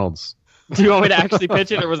McDonald's. Do you want me to actually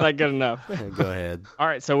pitch it, or was that good enough? Go ahead. All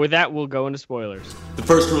right, so with that, we'll go into spoilers. The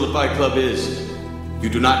first rule of Fight Club is you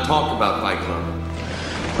do not talk about Fight Club.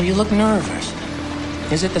 Well, you look nervous.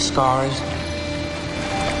 Is it the scars?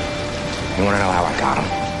 You want to know how I got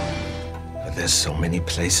them? There's so many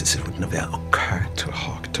places it would never occur to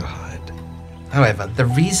Hawk to hide. However, the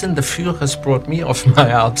reason the Führers brought me off my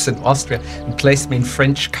Alps in Austria and placed me in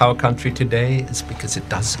French cow country today is because it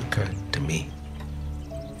does occur to me.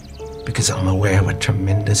 Because I'm aware what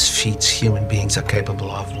tremendous feats human beings are capable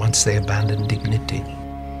of once they abandon dignity.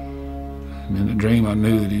 In the dream, I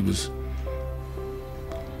knew that he was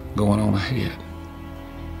going on ahead.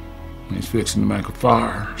 He's fixing to make a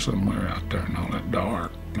fire somewhere out there in all that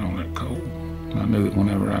dark and all that cold. And I knew that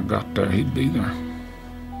whenever I got there, he'd be there.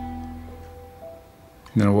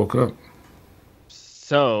 Then I woke up.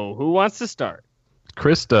 So, who wants to start?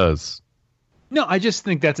 Chris does. No, I just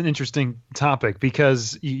think that's an interesting topic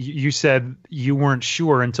because you said you weren't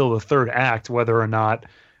sure until the third act whether or not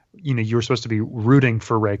you were supposed to be rooting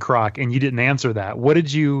for Ray Kroc, and you didn't answer that. What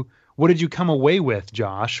did you come away with,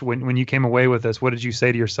 Josh? When you came away with this, what did you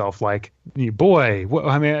say to yourself? Like, boy,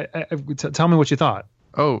 tell me what you thought.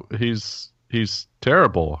 Oh, he's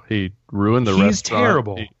terrible. He ruined the restaurant. He's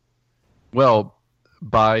terrible. Well,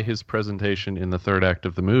 by his presentation in the third act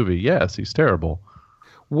of the movie, yes, he's terrible.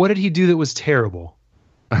 What did he do that was terrible?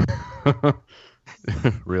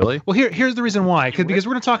 Really? Well, here's the reason why. Because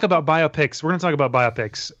we're going to talk about biopics. We're going to talk about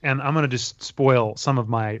biopics, and I'm going to just spoil some of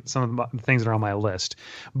the things that are on my list.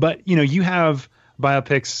 But you have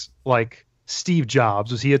biopics like Steve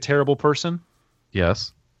Jobs. Was he a terrible person?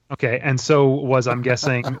 Yes. Okay, and so was, I'm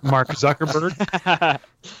guessing, Mark Zuckerberg.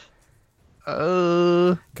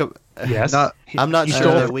 Yes. I'm not he sure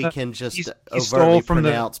stole that from we the- can just he overtly stole from the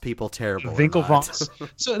pronounce people terrible. or Winklevoss.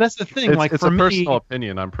 not. So that's the thing. It's for a me, personal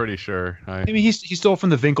opinion. I'm pretty sure. I mean, he stole from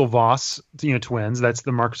the Winklevoss, twins. That's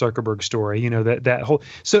the Mark Zuckerberg story. That whole.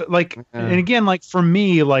 So and again, for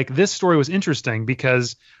me, this story was interesting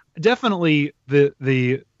because definitely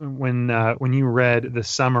when you read the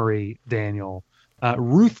summary, Daniel,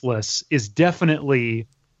 ruthless is definitely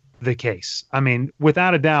the case. I mean,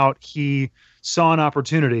 without a doubt, he saw an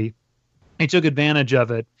opportunity, he took advantage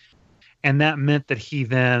of it, and that meant that he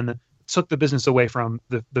then took the business away from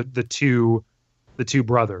the two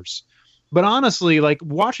brothers. But honestly,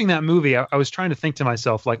 watching that movie, I was trying to think to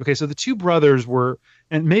myself, okay, so the two brothers were,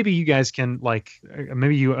 and maybe you guys can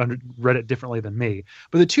maybe you read it differently than me,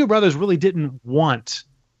 but the two brothers really didn't want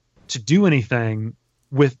to do anything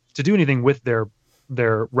with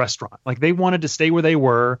their restaurant. They wanted to stay where they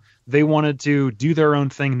were. They wanted to do their own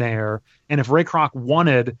thing there. And if Ray Kroc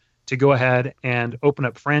wanted to go ahead and open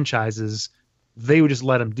up franchises, they would just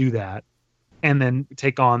let him do that and then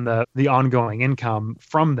take on the ongoing income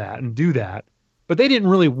from that and do that. But they didn't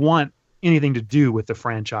really want anything to do with the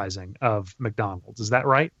franchising of McDonald's. Is that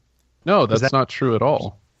right? No, that's not true at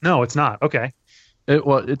all. No, it's not. Okay.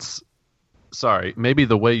 Sorry, maybe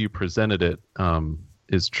the way you presented it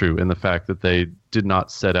is true in the fact that they did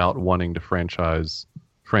not set out wanting to franchise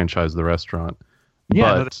the restaurant.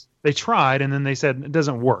 Yeah, but they tried, and then they said it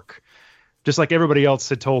doesn't work. Just like everybody else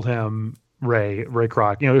had told him, Ray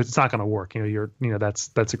Kroc, it's not going to work.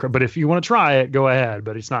 But if you want to try it, go ahead.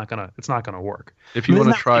 But it's not gonna work. If you want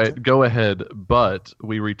to try it, go ahead. But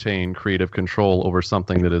we retain creative control over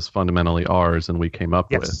something that is fundamentally ours, and we came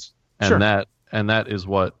up with, and that is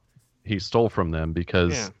what he stole from them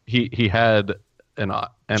because he had an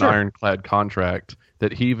ironclad contract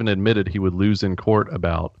that he even admitted he would lose in court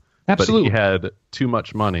about. Absolutely. But he had too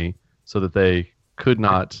much money so that they could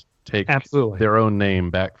not take their own name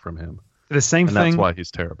back from him. The same thing. That's why he's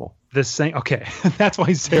terrible. Okay. That's why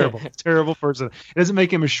he's terrible. He's a terrible person. It doesn't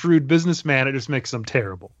make him a shrewd businessman. It just makes him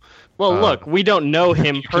terrible. Well, look, we don't know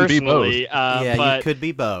him personally. You could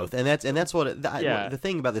be both. And that's what the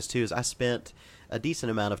thing about this too is I spent a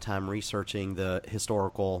decent amount of time researching the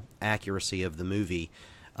historical accuracy of the movie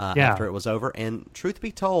after it was over. And truth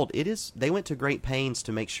be told, they went to great pains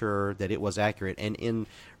to make sure that it was accurate. And in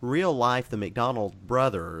real life, the McDonald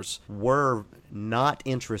brothers were not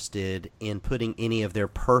interested in putting any of their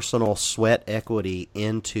personal sweat equity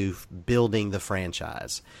into building the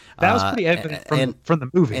franchise. That was pretty evident from the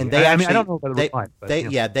movie. And I don't know about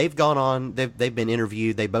the they've gone on. They've been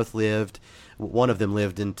interviewed. They both lived. One of them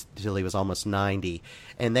lived until he was almost 90.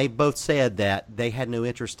 And they both said that they had no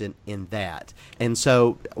interest in that. And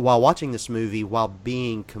so while watching this movie, while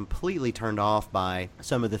being completely turned off by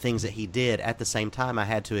some of the things that he did, at the same time I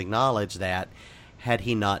had to acknowledge that had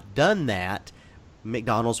he not done that,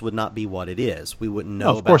 McDonald's would not be what it is. We wouldn't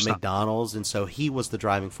know about McDonald's, and so he was the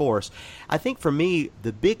driving force. I think for me,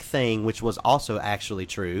 the big thing, which was also actually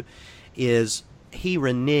true, is he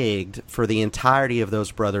reneged for the entirety of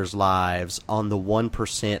those brothers' lives on the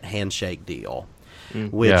 1% handshake deal,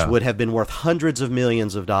 which would have been worth hundreds of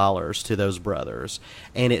millions of dollars to those brothers.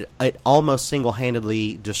 And it almost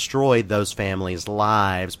single-handedly destroyed those families'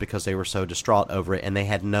 lives because they were so distraught over it, and they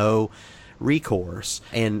had no recourse.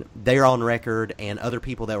 And they're on record, and other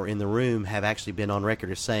people that were in the room have actually been on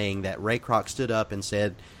record as saying that Ray Kroc stood up and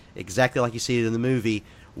said, exactly like you see it in the movie,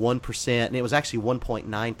 1%, and it was actually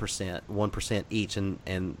 1.9%, 1% each,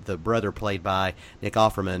 and the brother played by Nick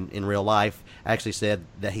Offerman in real life actually said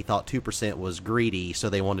that he thought 2% was greedy, so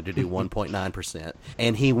they wanted to do 1.9%.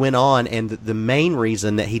 And he went on, and the main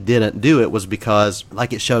reason that he didn't do it was because,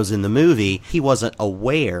 like it shows in the movie, he wasn't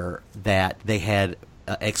aware that they had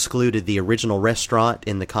excluded the original restaurant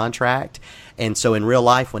in the contract. And so in real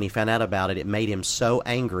life, when he found out about it, it made him so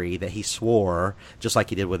angry that he swore, just like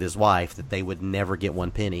he did with his wife, that they would never get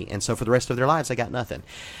one penny. And so for the rest of their lives, they got nothing.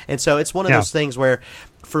 And so it's one of those things where,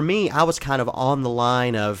 for me, I was kind of on the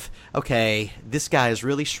line of, okay, this guy is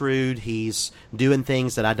really shrewd. He's doing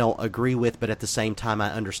things that I don't agree with, but at the same time,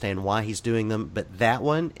 I understand why he's doing them. But that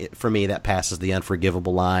one, for me, that passes the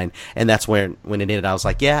unforgivable line. And that's when it ended. I was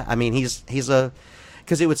like, yeah, I mean, he's a...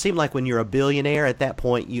 Because it would seem like when you're a billionaire at that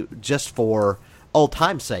point, you just for old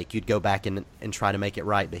time's sake, you'd go back and try to make it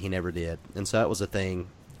right, but he never did. And so that was a thing.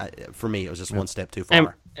 For me, it was just one step too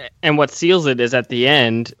far. And what seals it is at the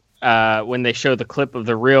end, when they show the clip of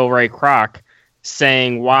the real Ray Kroc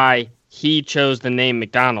saying why he chose the name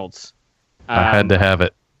McDonald's. I had to have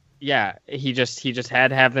it. Yeah, he just had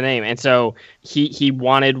to have the name. And so he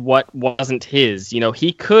wanted what wasn't his.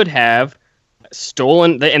 He could have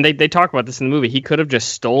stolen, and they talk about this in the movie, he could have just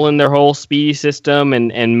stolen their whole Speedy system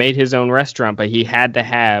and made his own restaurant, but he had to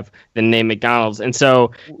have the name McDonald's. And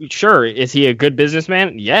so, sure, is he a good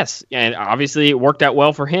businessman? Yes. And obviously it worked out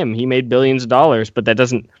well for him. He made billions of dollars, but that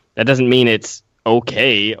doesn't mean it's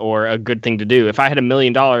okay or a good thing to do. If I had $1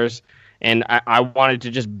 million and I wanted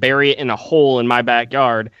to just bury it in a hole in my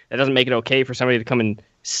backyard, that doesn't make it okay for somebody to come and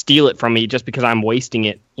steal it from me just because I'm wasting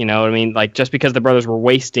it. You know what I mean? Like, just because the brothers were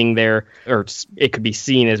wasting or it could be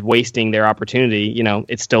seen as wasting their opportunity, you know,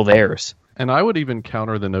 it's still theirs. And I would even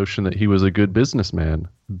counter the notion that he was a good businessman.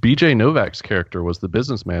 BJ Novak's character was the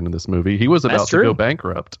businessman in this movie. He was about to go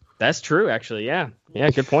bankrupt. That's true, actually. Yeah.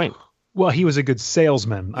 Yeah, good point. Well, he was a good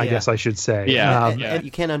salesman, I guess I should say. Yeah. And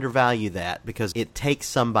you can't undervalue that, because it takes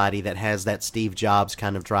somebody that has that Steve Jobs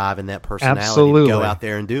kind of drive and that personality to go out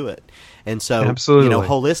there and do it. And so, you know,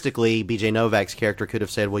 holistically, BJ Novak's character could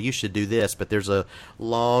have said, well, you should do this, but there's a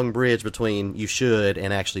long bridge between you should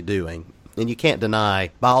and actually doing. And you can't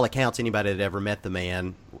deny, by all accounts, anybody that ever met the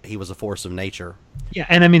man, he was a force of nature. Yeah,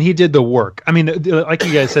 and I mean, he did the work. I mean, like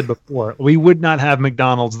you guys said before, we would not have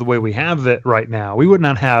McDonald's the way we have it right now. We would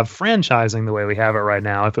not have franchising the way we have it right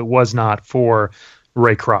now if it was not for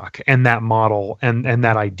Ray Kroc and that model and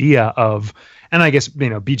that idea of, and I guess, you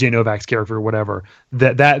know, BJ Novak's character or whatever,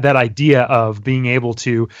 that idea of being able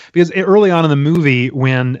to, because early on in the movie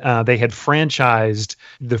when they had franchised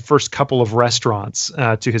the first couple of restaurants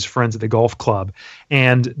to his friends at the golf club,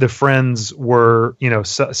 and the friends were, you know,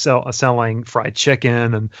 selling fried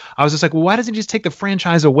chicken, and I was just like, well, why doesn't he just take the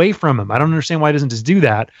franchise away from him? I don't understand why he doesn't just do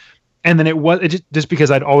that. And then it just because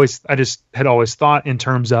I just had always thought in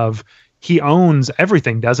terms of, he owns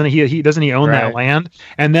everything, doesn't he? He doesn't he own that land?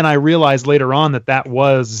 And then I realized later on that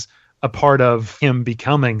was a part of him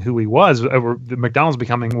becoming who he was, or the McDonald's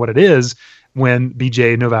becoming what it is, when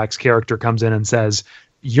BJ Novak's character comes in and says,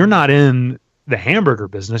 "You're not in the hamburger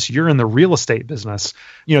business, you're in the real estate business."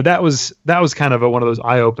 You know, that was kind of one of those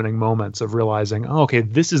eye-opening moments of realizing, oh, okay,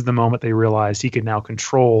 this is the moment they realized he could now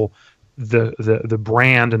control the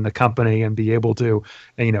brand and the company and be able to,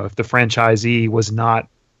 you know, if the franchisee was not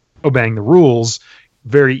obeying the rules,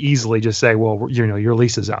 very easily just say, well, you know, your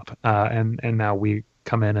lease is up, and now we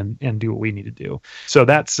come in and do what we need to do. So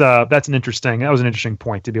that was an interesting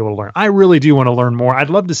point to be able to learn. I really do want to learn more.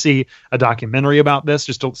 I'd love to see a documentary about this,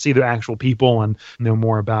 just to see the actual people and know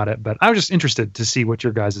more about it. But I was just interested to see what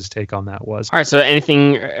your guys' take on that was. All right. So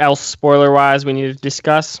anything else spoiler wise we need to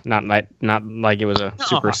discuss? Not like it was a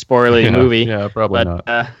super spoilery movie. Yeah, probably not.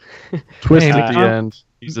 Twist at the end.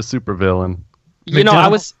 He's a super villain. You know,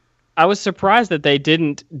 I was surprised that they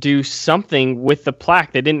didn't do something with the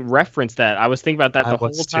plaque. They didn't reference that. I was thinking about that the whole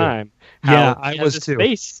time. Yeah, I was too.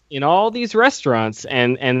 Space in all these restaurants,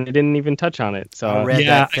 and they didn't even touch on it. So I read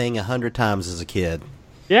that thing 100 times as a kid.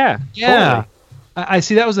 Yeah. Totally. I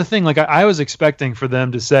see. That was the thing. Like I was expecting for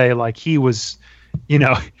them to say, like, he was, you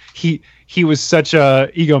know, he was such a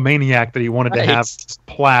egomaniac that he wanted to have this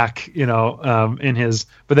plaque, you know, in his,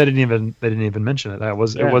 but they didn't even mention it. It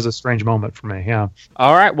was a strange moment for me. Yeah.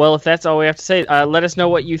 All right. Well, if that's all we have to say, let us know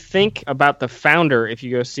what you think about The Founder if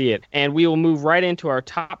you go see it, and we will move right into our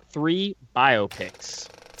top 3 biopics.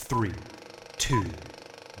 3, 2,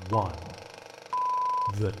 1.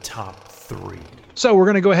 The top 3. So we're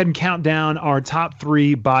going to go ahead and count down our top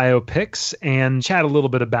 3 biopics and chat a little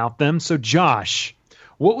bit about them. So Josh,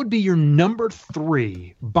 what would be your number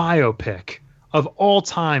 3 biopic of all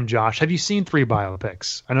time, Josh? Have you seen 3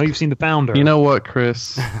 biopics? I know you've seen The Founder. You know what,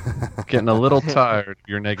 Chris? Getting a little tired of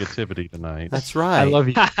your negativity tonight. That's right. I love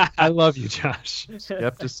you. I love you, Josh.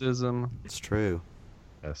 Skepticism. It's true.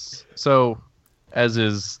 Yes. So, as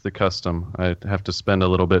is the custom, I have to spend a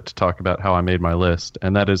little bit to talk about how I made my list,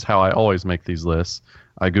 and that is how I always make these lists.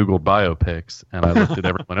 I Googled biopics, and I looked at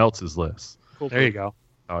everyone else's lists. There you go.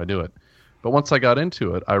 How I do it. But once I got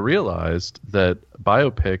into it, I realized that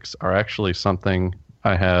biopics are actually something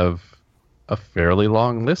I have a fairly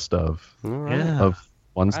long list of. Of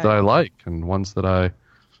ones that I like and ones that I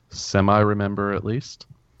semi-remember at least.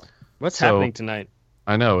 What's happening tonight?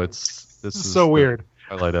 I know, this is so weird.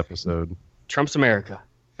 Highlight episode. Trump's America.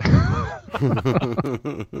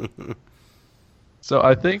 So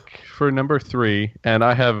I think for number 3, and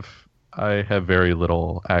I have very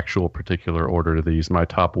little actual particular order to these. My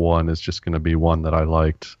top 1 is just going to be one that I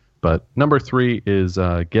liked. But number 3 is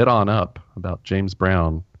Get On Up, about James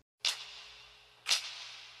Brown.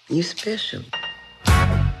 You special.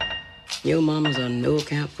 Your mama's a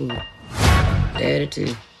no-account fool. Daddy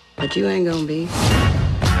too. But you ain't gonna be.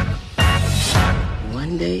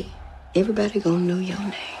 One day, everybody gonna know your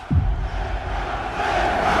name.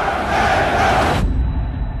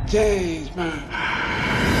 James Brown.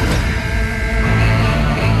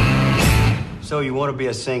 So you want to be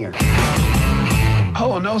a singer?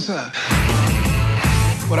 Oh, no, sir.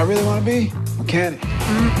 What I really want to be? Mechanic.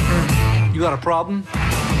 You got a problem?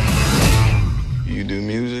 You do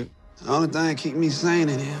music? The only thing keep me sane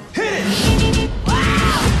in here. Hit it!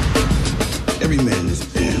 Every man in this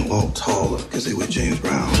band walk taller because they with James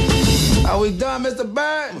Brown. Are we done, Mr.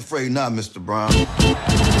 Bird? I'm afraid not, Mr. Brown.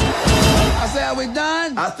 I said, are we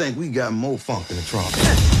done? I think we got more funk than the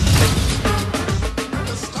trumpet.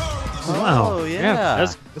 Wow. Oh, yeah.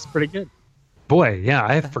 That's pretty good. Boy, yeah,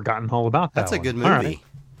 I have forgotten all about that. That's a good All movie. right.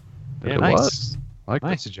 Yeah, Yeah, it nice. was.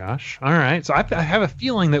 Nice, Josh. All right. So I have a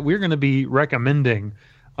feeling that we're going to be recommending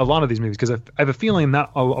a lot of these movies because I have a feeling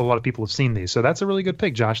that a lot of people have seen these. So that's a really good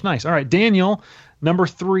pick, Josh. Nice. All right, Daniel, number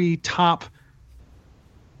 3, top.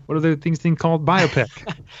 What are the things called? Biopic.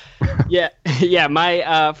 Yeah.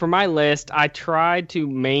 My for my list, I tried to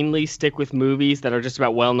mainly stick with movies that are just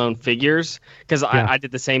about well-known figures because I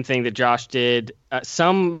did the same thing that Josh did.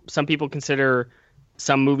 Some people consider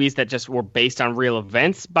some movies that just were based on real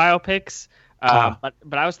events biopics. But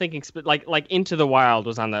I was thinking like Into the Wild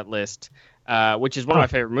was on that list, which is one of my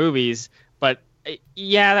favorite movies. But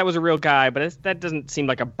yeah, that was a real guy, but that doesn't seem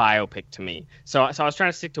like a biopic to me. So I was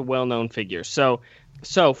trying to stick to well-known figures.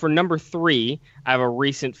 So for number 3, I have a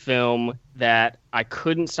recent film that I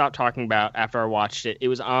couldn't stop talking about after I watched it. It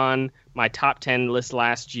was on my top 10 list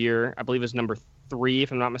last year. I believe it was number 3,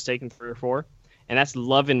 if I'm not mistaken, 3 or 4. And that's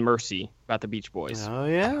Love and Mercy about the Beach Boys. Oh,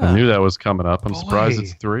 yeah. I knew that was coming up. I'm surprised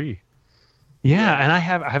it's 3. Yeah, and I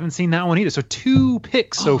haven't seen that one either. So 2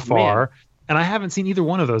 picks so far, man. And I haven't seen either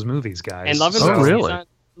one of those movies, guys. And Love and Mercy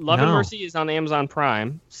and Mercy is on Amazon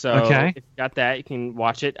Prime. So if you got that, you can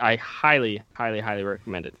watch it. I highly, highly, highly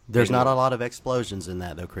recommend it. There's not a lot of explosions in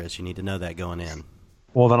that, though, Chris. You need to know that going in.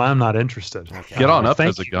 Well, then I'm not interested. Okay. Get on up Thank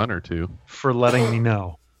as a gun or two. For letting me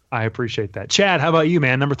know. I appreciate that. Chad, how about you,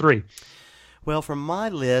 man? Number 3. Well, from my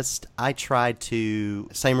list, I tried to,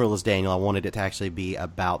 same rule as Daniel, I wanted it to actually be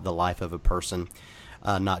about the life of a person,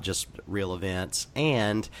 not just real events.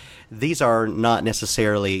 And these are not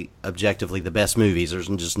necessarily objectively the best movies. There's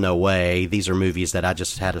just no way. These are movies that I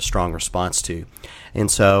just had a strong response to.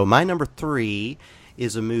 And so my number 3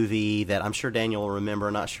 is a movie that I'm sure Daniel will remember.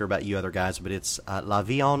 I'm not sure about you other guys, but it's La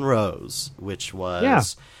Vie en Rose, which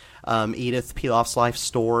was... Edith Piaf's life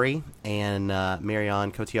story, and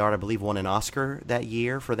Marion Cotillard, I believe, won an Oscar that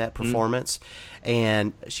year for that performance.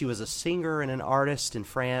 And she was a singer and an artist in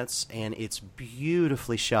France, and it's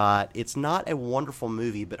beautifully shot. It's not a wonderful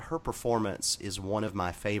movie, but her performance is one of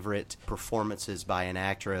my favorite performances by an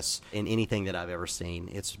actress in anything that I've ever seen.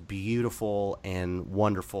 It's beautiful and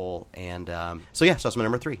wonderful, and so that's my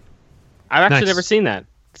number 3. I've actually never seen that,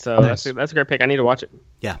 so that's a great pick. I need to watch it.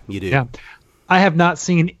 Yeah, you do. Yeah. I have not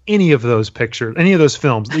seen any of those pictures, any of those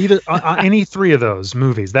films, either any 3 of those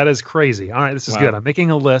movies. That is crazy. All right, this is good. I'm making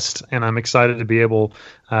a list, and I'm excited to be able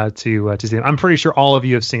to see it. I'm pretty sure all of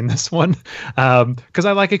you have seen this one because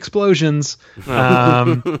I like explosions.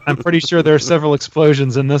 I'm pretty sure there are several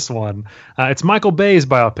explosions in this one. It's Michael Bay's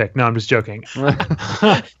biopic. No, I'm just joking.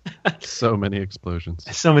 So many explosions.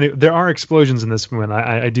 So many. There are explosions in this one,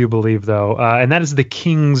 I do believe, though, and that is The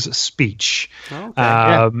King's Speech.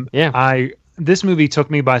 Okay. This movie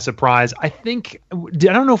took me by surprise. I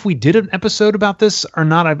don't know if we did an episode about this or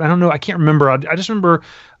not. I don't know. I can't remember. I just remember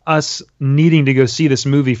us needing to go see this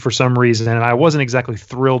movie for some reason, and I wasn't exactly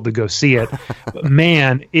thrilled to go see it. But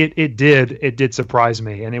man, it did surprise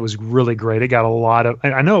me, and it was really great. It got a lot of.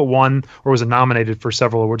 I know it won or was nominated for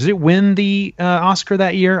several awards. Did it win the Oscar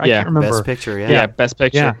that year? I can't remember. Best Picture. Yeah, Best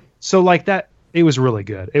Picture. Yeah. So like that. It was really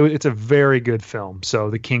good. It's a very good film. So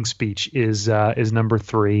The King's Speech is number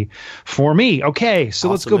 3 for me. Okay, so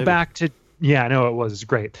let's go back to I know it was. It's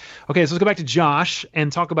great. Okay, so let's go back to Josh and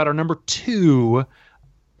talk about our number 2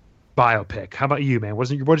 biopic. How about you, man? What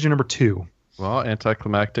is your number 2? Well,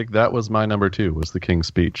 anticlimactic. That was my number 2. Was The King's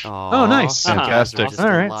Speech. Oh, nice. Fantastic. All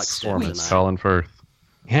right. Performance, Colin Firth.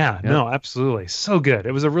 Yeah, no, absolutely. So good.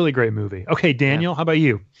 It was a really great movie. Okay, Daniel, how about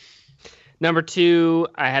you? Number 2,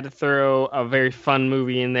 I had to throw a very fun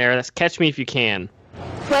movie in there. That's Catch Me If You Can.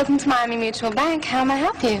 Welcome to Miami Mutual Bank. How may I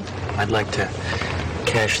help you? I'd like to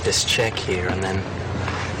cash this check here, and then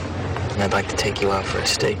I'd like to take you out for a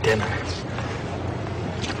steak dinner.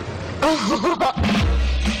 Are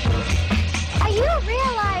you a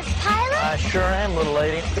real-life pilot? I sure am, little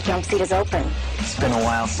lady. The jump seat is open. It's been a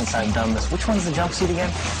while since I've done this. Which one's the jump seat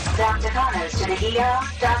again? Dr. Connors to the ER.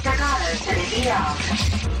 Dr. Connors to the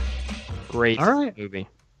ER. Great movie.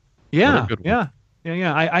 Yeah.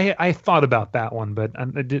 I thought about that one, but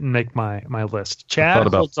it didn't make my list. Chad,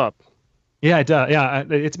 holds up. Yeah, it does. Yeah,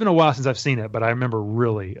 it's been a while since I've seen it, but I remember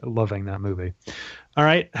really loving that movie. All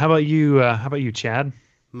right, how about you, Chad?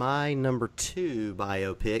 My number 2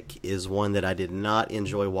 biopic is one that I did not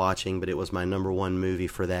enjoy watching, but it was my number 1 movie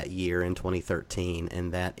for that year in 2013,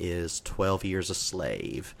 and that is 12 Years a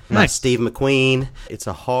Slave. Nice. Steve McQueen. It's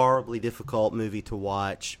a horribly difficult movie to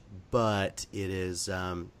watch, but it is,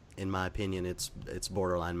 in my opinion, it's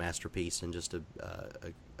borderline masterpiece and just a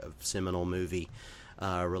seminal movie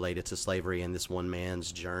related to slavery and this one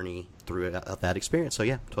man's journey through that experience. So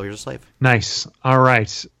yeah, 12 Years a Slave. Nice. All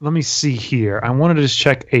right. Let me see here. I wanted to just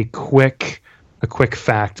check a quick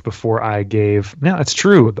fact before I gave. Now, it's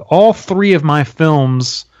true. All 3 of my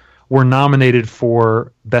films were nominated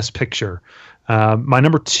for Best Picture. My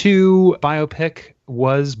number 2 biopic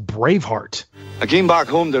was Braveheart. I came back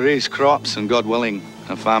home to raise crops and, God willing,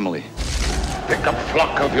 a family. Pick a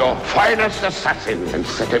flock of your finest assassins and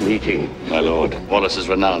set a meeting. My lord, Wallace is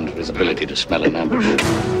renowned for his ability to smell an ambush.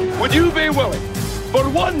 Would you be willing, for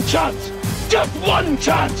one chance, just one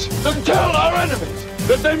chance, to tell our enemies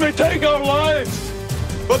that they may take our lives,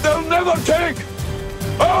 but they'll never take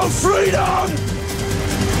our freedom?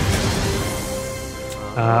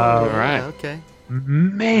 All right. Okay.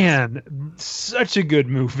 Man, such a good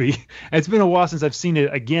movie. It's been a while since I've seen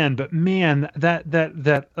it again, but man,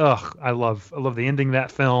 I love the ending of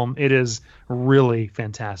that film. It is really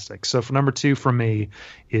fantastic. So for number 2 for me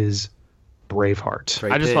is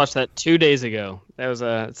Braveheart. I just watched that 2 days ago. That was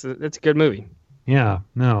it's a good movie. Yeah,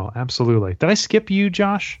 no, absolutely. Did I skip you,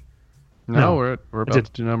 Josh? No, we're about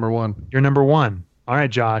to do number 1. You're number 1. All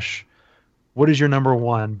right, Josh. What is your number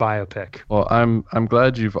 1 biopic? Well, I'm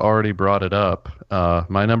glad you've already brought it up.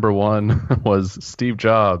 My number 1 was Steve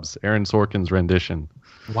Jobs, Aaron Sorkin's rendition.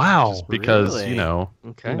 Wow. Just because, really?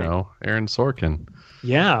 Aaron Sorkin.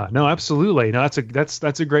 Yeah, no, absolutely. No, that's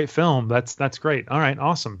a great film. That's great. All right,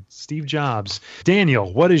 awesome. Steve Jobs.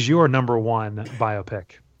 Daniel, what is your number 1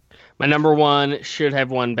 biopic? My number 1 should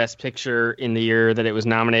have won Best Picture in the year that it was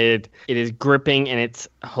nominated. It is gripping and it's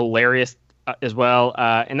hilarious as well,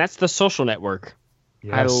 and that's The Social Network.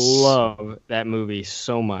 Yes. I love that movie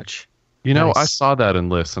so much. Nice. I saw that in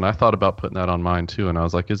lists, and I thought about putting that on mine too, and I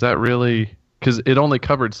was like, is that really... Because it only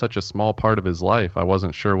covered such a small part of his life. I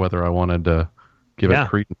wasn't sure whether I wanted to give it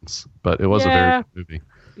credence, but it was a very good movie.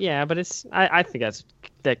 Yeah, but I think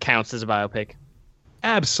that counts as a biopic.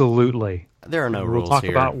 Absolutely. There are no rules We'll talk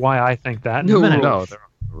here. about why I think that in a minute. No, there are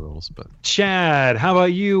no rules. But Chad, how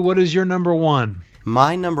about you? What is your number 1?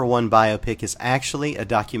 My number 1 biopic is actually a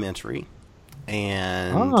documentary.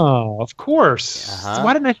 And of course.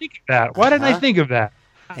 Why didn't I think of that?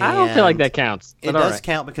 I don't feel like that counts. It does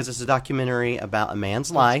count because it's a documentary about a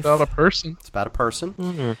man's life. It's about a person. It's about a person.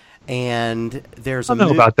 Mm-hmm. And there's I don't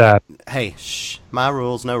know about that. Hey, my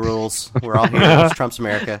rules, no rules. We're all here. It's Trump's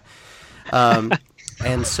America.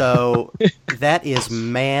 And so that is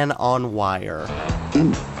Man on Wire.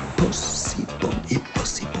 Impossible.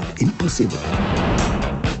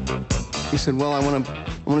 He said, well, I want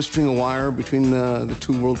to string a wire between the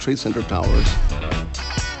 2 World Trade Center towers.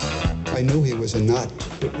 I knew he was a nut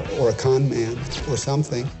or a con man or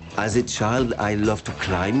something. As a child, I loved to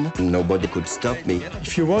climb. Nobody could stop me.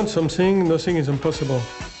 If you want something, nothing is impossible.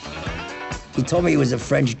 He told me he was a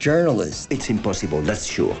French journalist. It's impossible, that's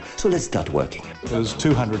sure. So let's start working. There's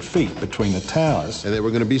 200 feet between the towers. And there were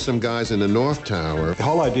going to be some guys in the North Tower. The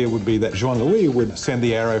whole idea would be that Jean-Louis would send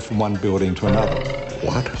the arrow from one building to another.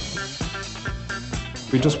 What?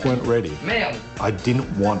 We just weren't ready. Man. I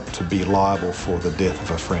didn't want to be liable for the death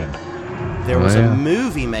of a friend. There was a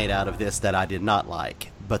movie made out of this that I did not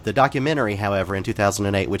like. But the documentary, however, in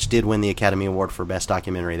 2008, which did win the Academy Award for Best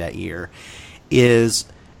Documentary that year, is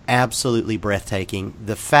absolutely breathtaking.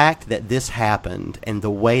 The fact that this happened and the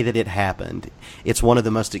way that it happened, it's one of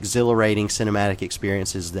the most exhilarating cinematic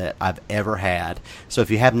experiences that I've ever had. So if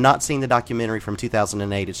you have not seen the documentary from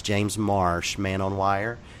 2008, it's James Marsh, Man on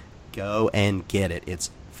Wire. Go and get it. It's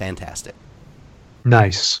fantastic.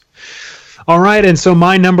 Nice. All right, and so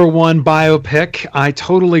my number 1 biopic, I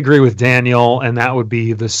totally agree with Daniel, and that would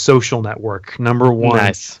be The Social Network. Number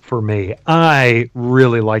 1 for me. I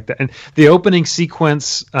really like that. And the opening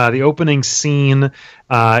sequence, the opening scene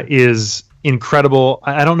is incredible.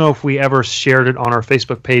 I don't know if we ever shared it on our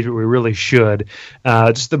Facebook page, but we really should.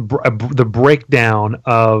 Just the breakdown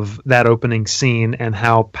of that opening scene and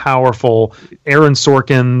how powerful Aaron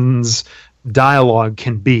Sorkin's dialogue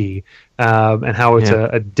can be. And how it's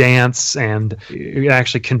a dance, and it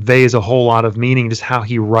actually conveys a whole lot of meaning. Just how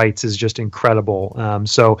he writes is just incredible.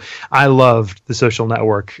 So I loved The Social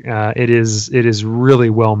Network. It is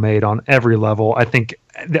really well made on every level. I think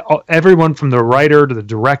everyone from the writer to the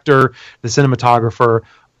director, the cinematographer,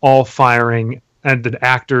 all firing and the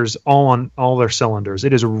actors all on all their cylinders.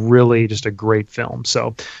 It is really just a great film.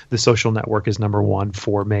 So The Social Network is number one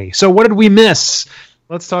for me. So what did we miss?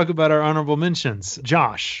 Let's talk about our honorable mentions.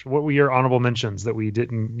 Josh, what were your honorable mentions that you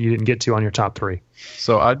didn't get to on your top three?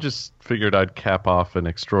 So I just figured I'd cap off an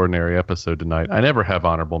extraordinary episode tonight. I never have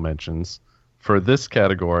honorable mentions. For this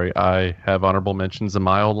category, I have honorable mentions a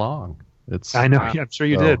mile long. I know. I'm sure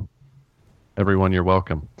you did. Everyone, you're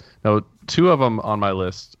welcome. Now, two of them on my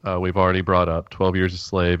list we've already brought up, 12 Years a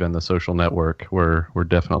Slave and The Social Network were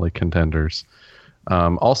definitely contenders.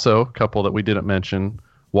 Also, a couple that we didn't mention,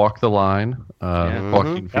 Walk the Line.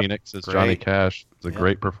 Joaquin Phoenix as Johnny Cash. It's a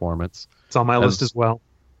great performance. It's on my list as well.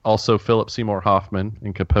 Also, Philip Seymour Hoffman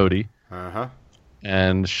in Capote.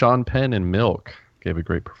 And Sean Penn in Milk gave a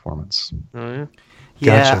great performance. Oh, yeah.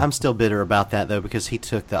 Yeah, Gotcha. I'm still bitter about that, though, because he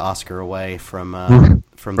took the Oscar away from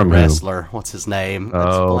the wrestler. What's his name?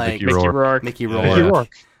 Mickey Rourke. Mickey Mickey Rourke.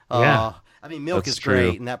 Rourke. Yeah. I mean, Milk That's is great,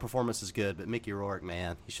 true. and that performance is good, but Mickey Rourke,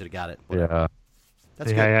 man, he should have got it. Yeah.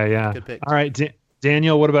 That's good. Yeah. Good pick. All right,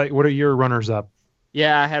 Daniel, what are your runners up?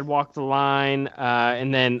 Yeah, I had Walk the Line,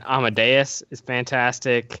 and then Amadeus is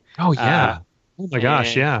fantastic. Oh yeah. Oh my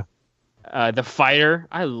gosh, yeah. The Fighter,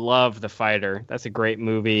 I love The Fighter. That's a great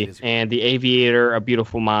movie. And The Aviator, A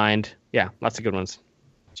Beautiful Mind. Yeah, lots of good ones.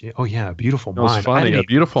 Oh yeah, Beautiful It was Mind. funny. A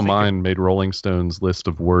Beautiful Mind made Rolling Stone's list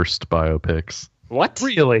of worst biopics. What?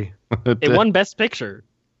 Really? It won Best Picture.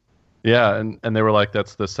 Yeah, and they were like,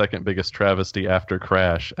 that's the second biggest travesty after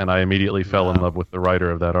Crash, and I immediately fell in love with the writer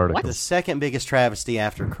of that article. The second biggest travesty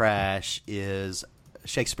after Crash is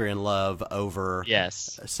Shakespeare in Love over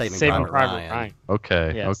Saving Private Ryan.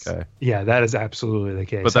 Okay, Yes. okay. Yeah, that is absolutely the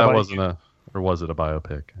case. But that wasn't or was it a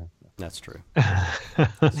biopic? That's true.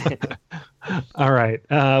 All right,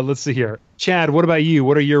 let's see here. Chad, what about you?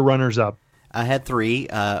 What are your runners up? I had three.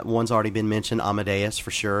 One's already been mentioned, Amadeus,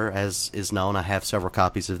 for sure, as is known. I have several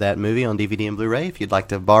copies of that movie on DVD and Blu-ray if you'd like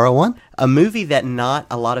to borrow one. A movie that not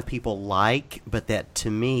a lot of people like, but that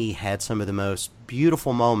to me had some of the most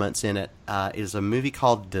beautiful moments in it, is a movie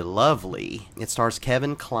called The Lovely. It stars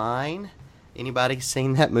Kevin Kline. Anybody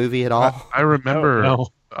seen that movie at all? I remember. No.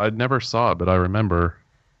 I never saw it, but I remember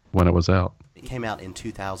when it was out. It came out in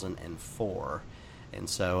 2004. And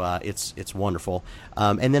so it's wonderful.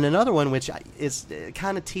 And then another one, which is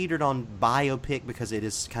kind of teetered on biopic because it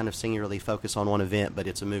is kind of singularly focused on one event, but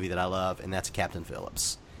it's a movie that I love, and that's Captain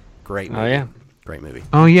Phillips. Great movie. Oh, yeah. Great movie.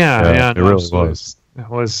 Oh, yeah. It really was. It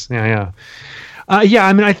was, yeah. Yeah,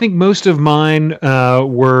 I mean, I think most of mine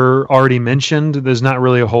were already mentioned. There's not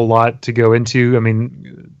really a whole lot to go into. I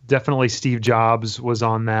mean, definitely Steve Jobs was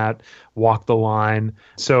on that, Walk the Line.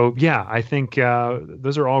 So, yeah, I think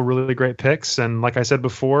those are all really great picks. And like I said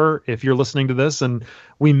before, if you're listening to this and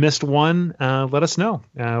we missed one, let us know.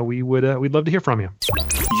 We'd love to hear from you.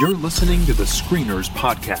 You're listening to the Screeners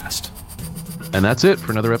Podcast. And that's it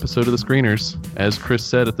for another episode of The Screeners. As Chris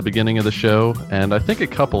said at the beginning of the show, and I think a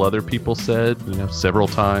couple other people said, several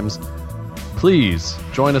times, please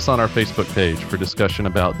join us on our Facebook page for discussion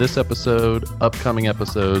about this episode, upcoming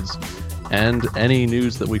episodes, and any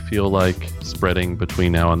news that we feel like spreading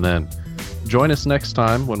between now and then. Join us next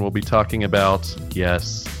time when we'll be talking about,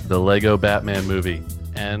 yes, the Lego Batman movie.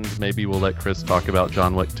 And maybe we'll let Chris talk about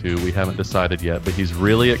John Wick 2. We haven't decided yet, but he's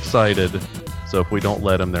really excited. So if we don't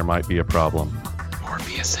let him, there might be a problem.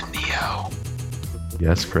 Morpheus and Neo.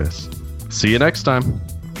 Yes, Chris. See you next time.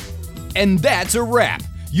 And that's a wrap.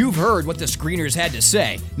 You've heard what the Screeners had to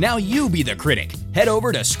say. Now you be the critic. Head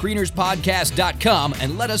over to screenerspodcast.com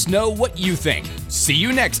and let us know what you think. See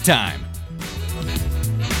you next time.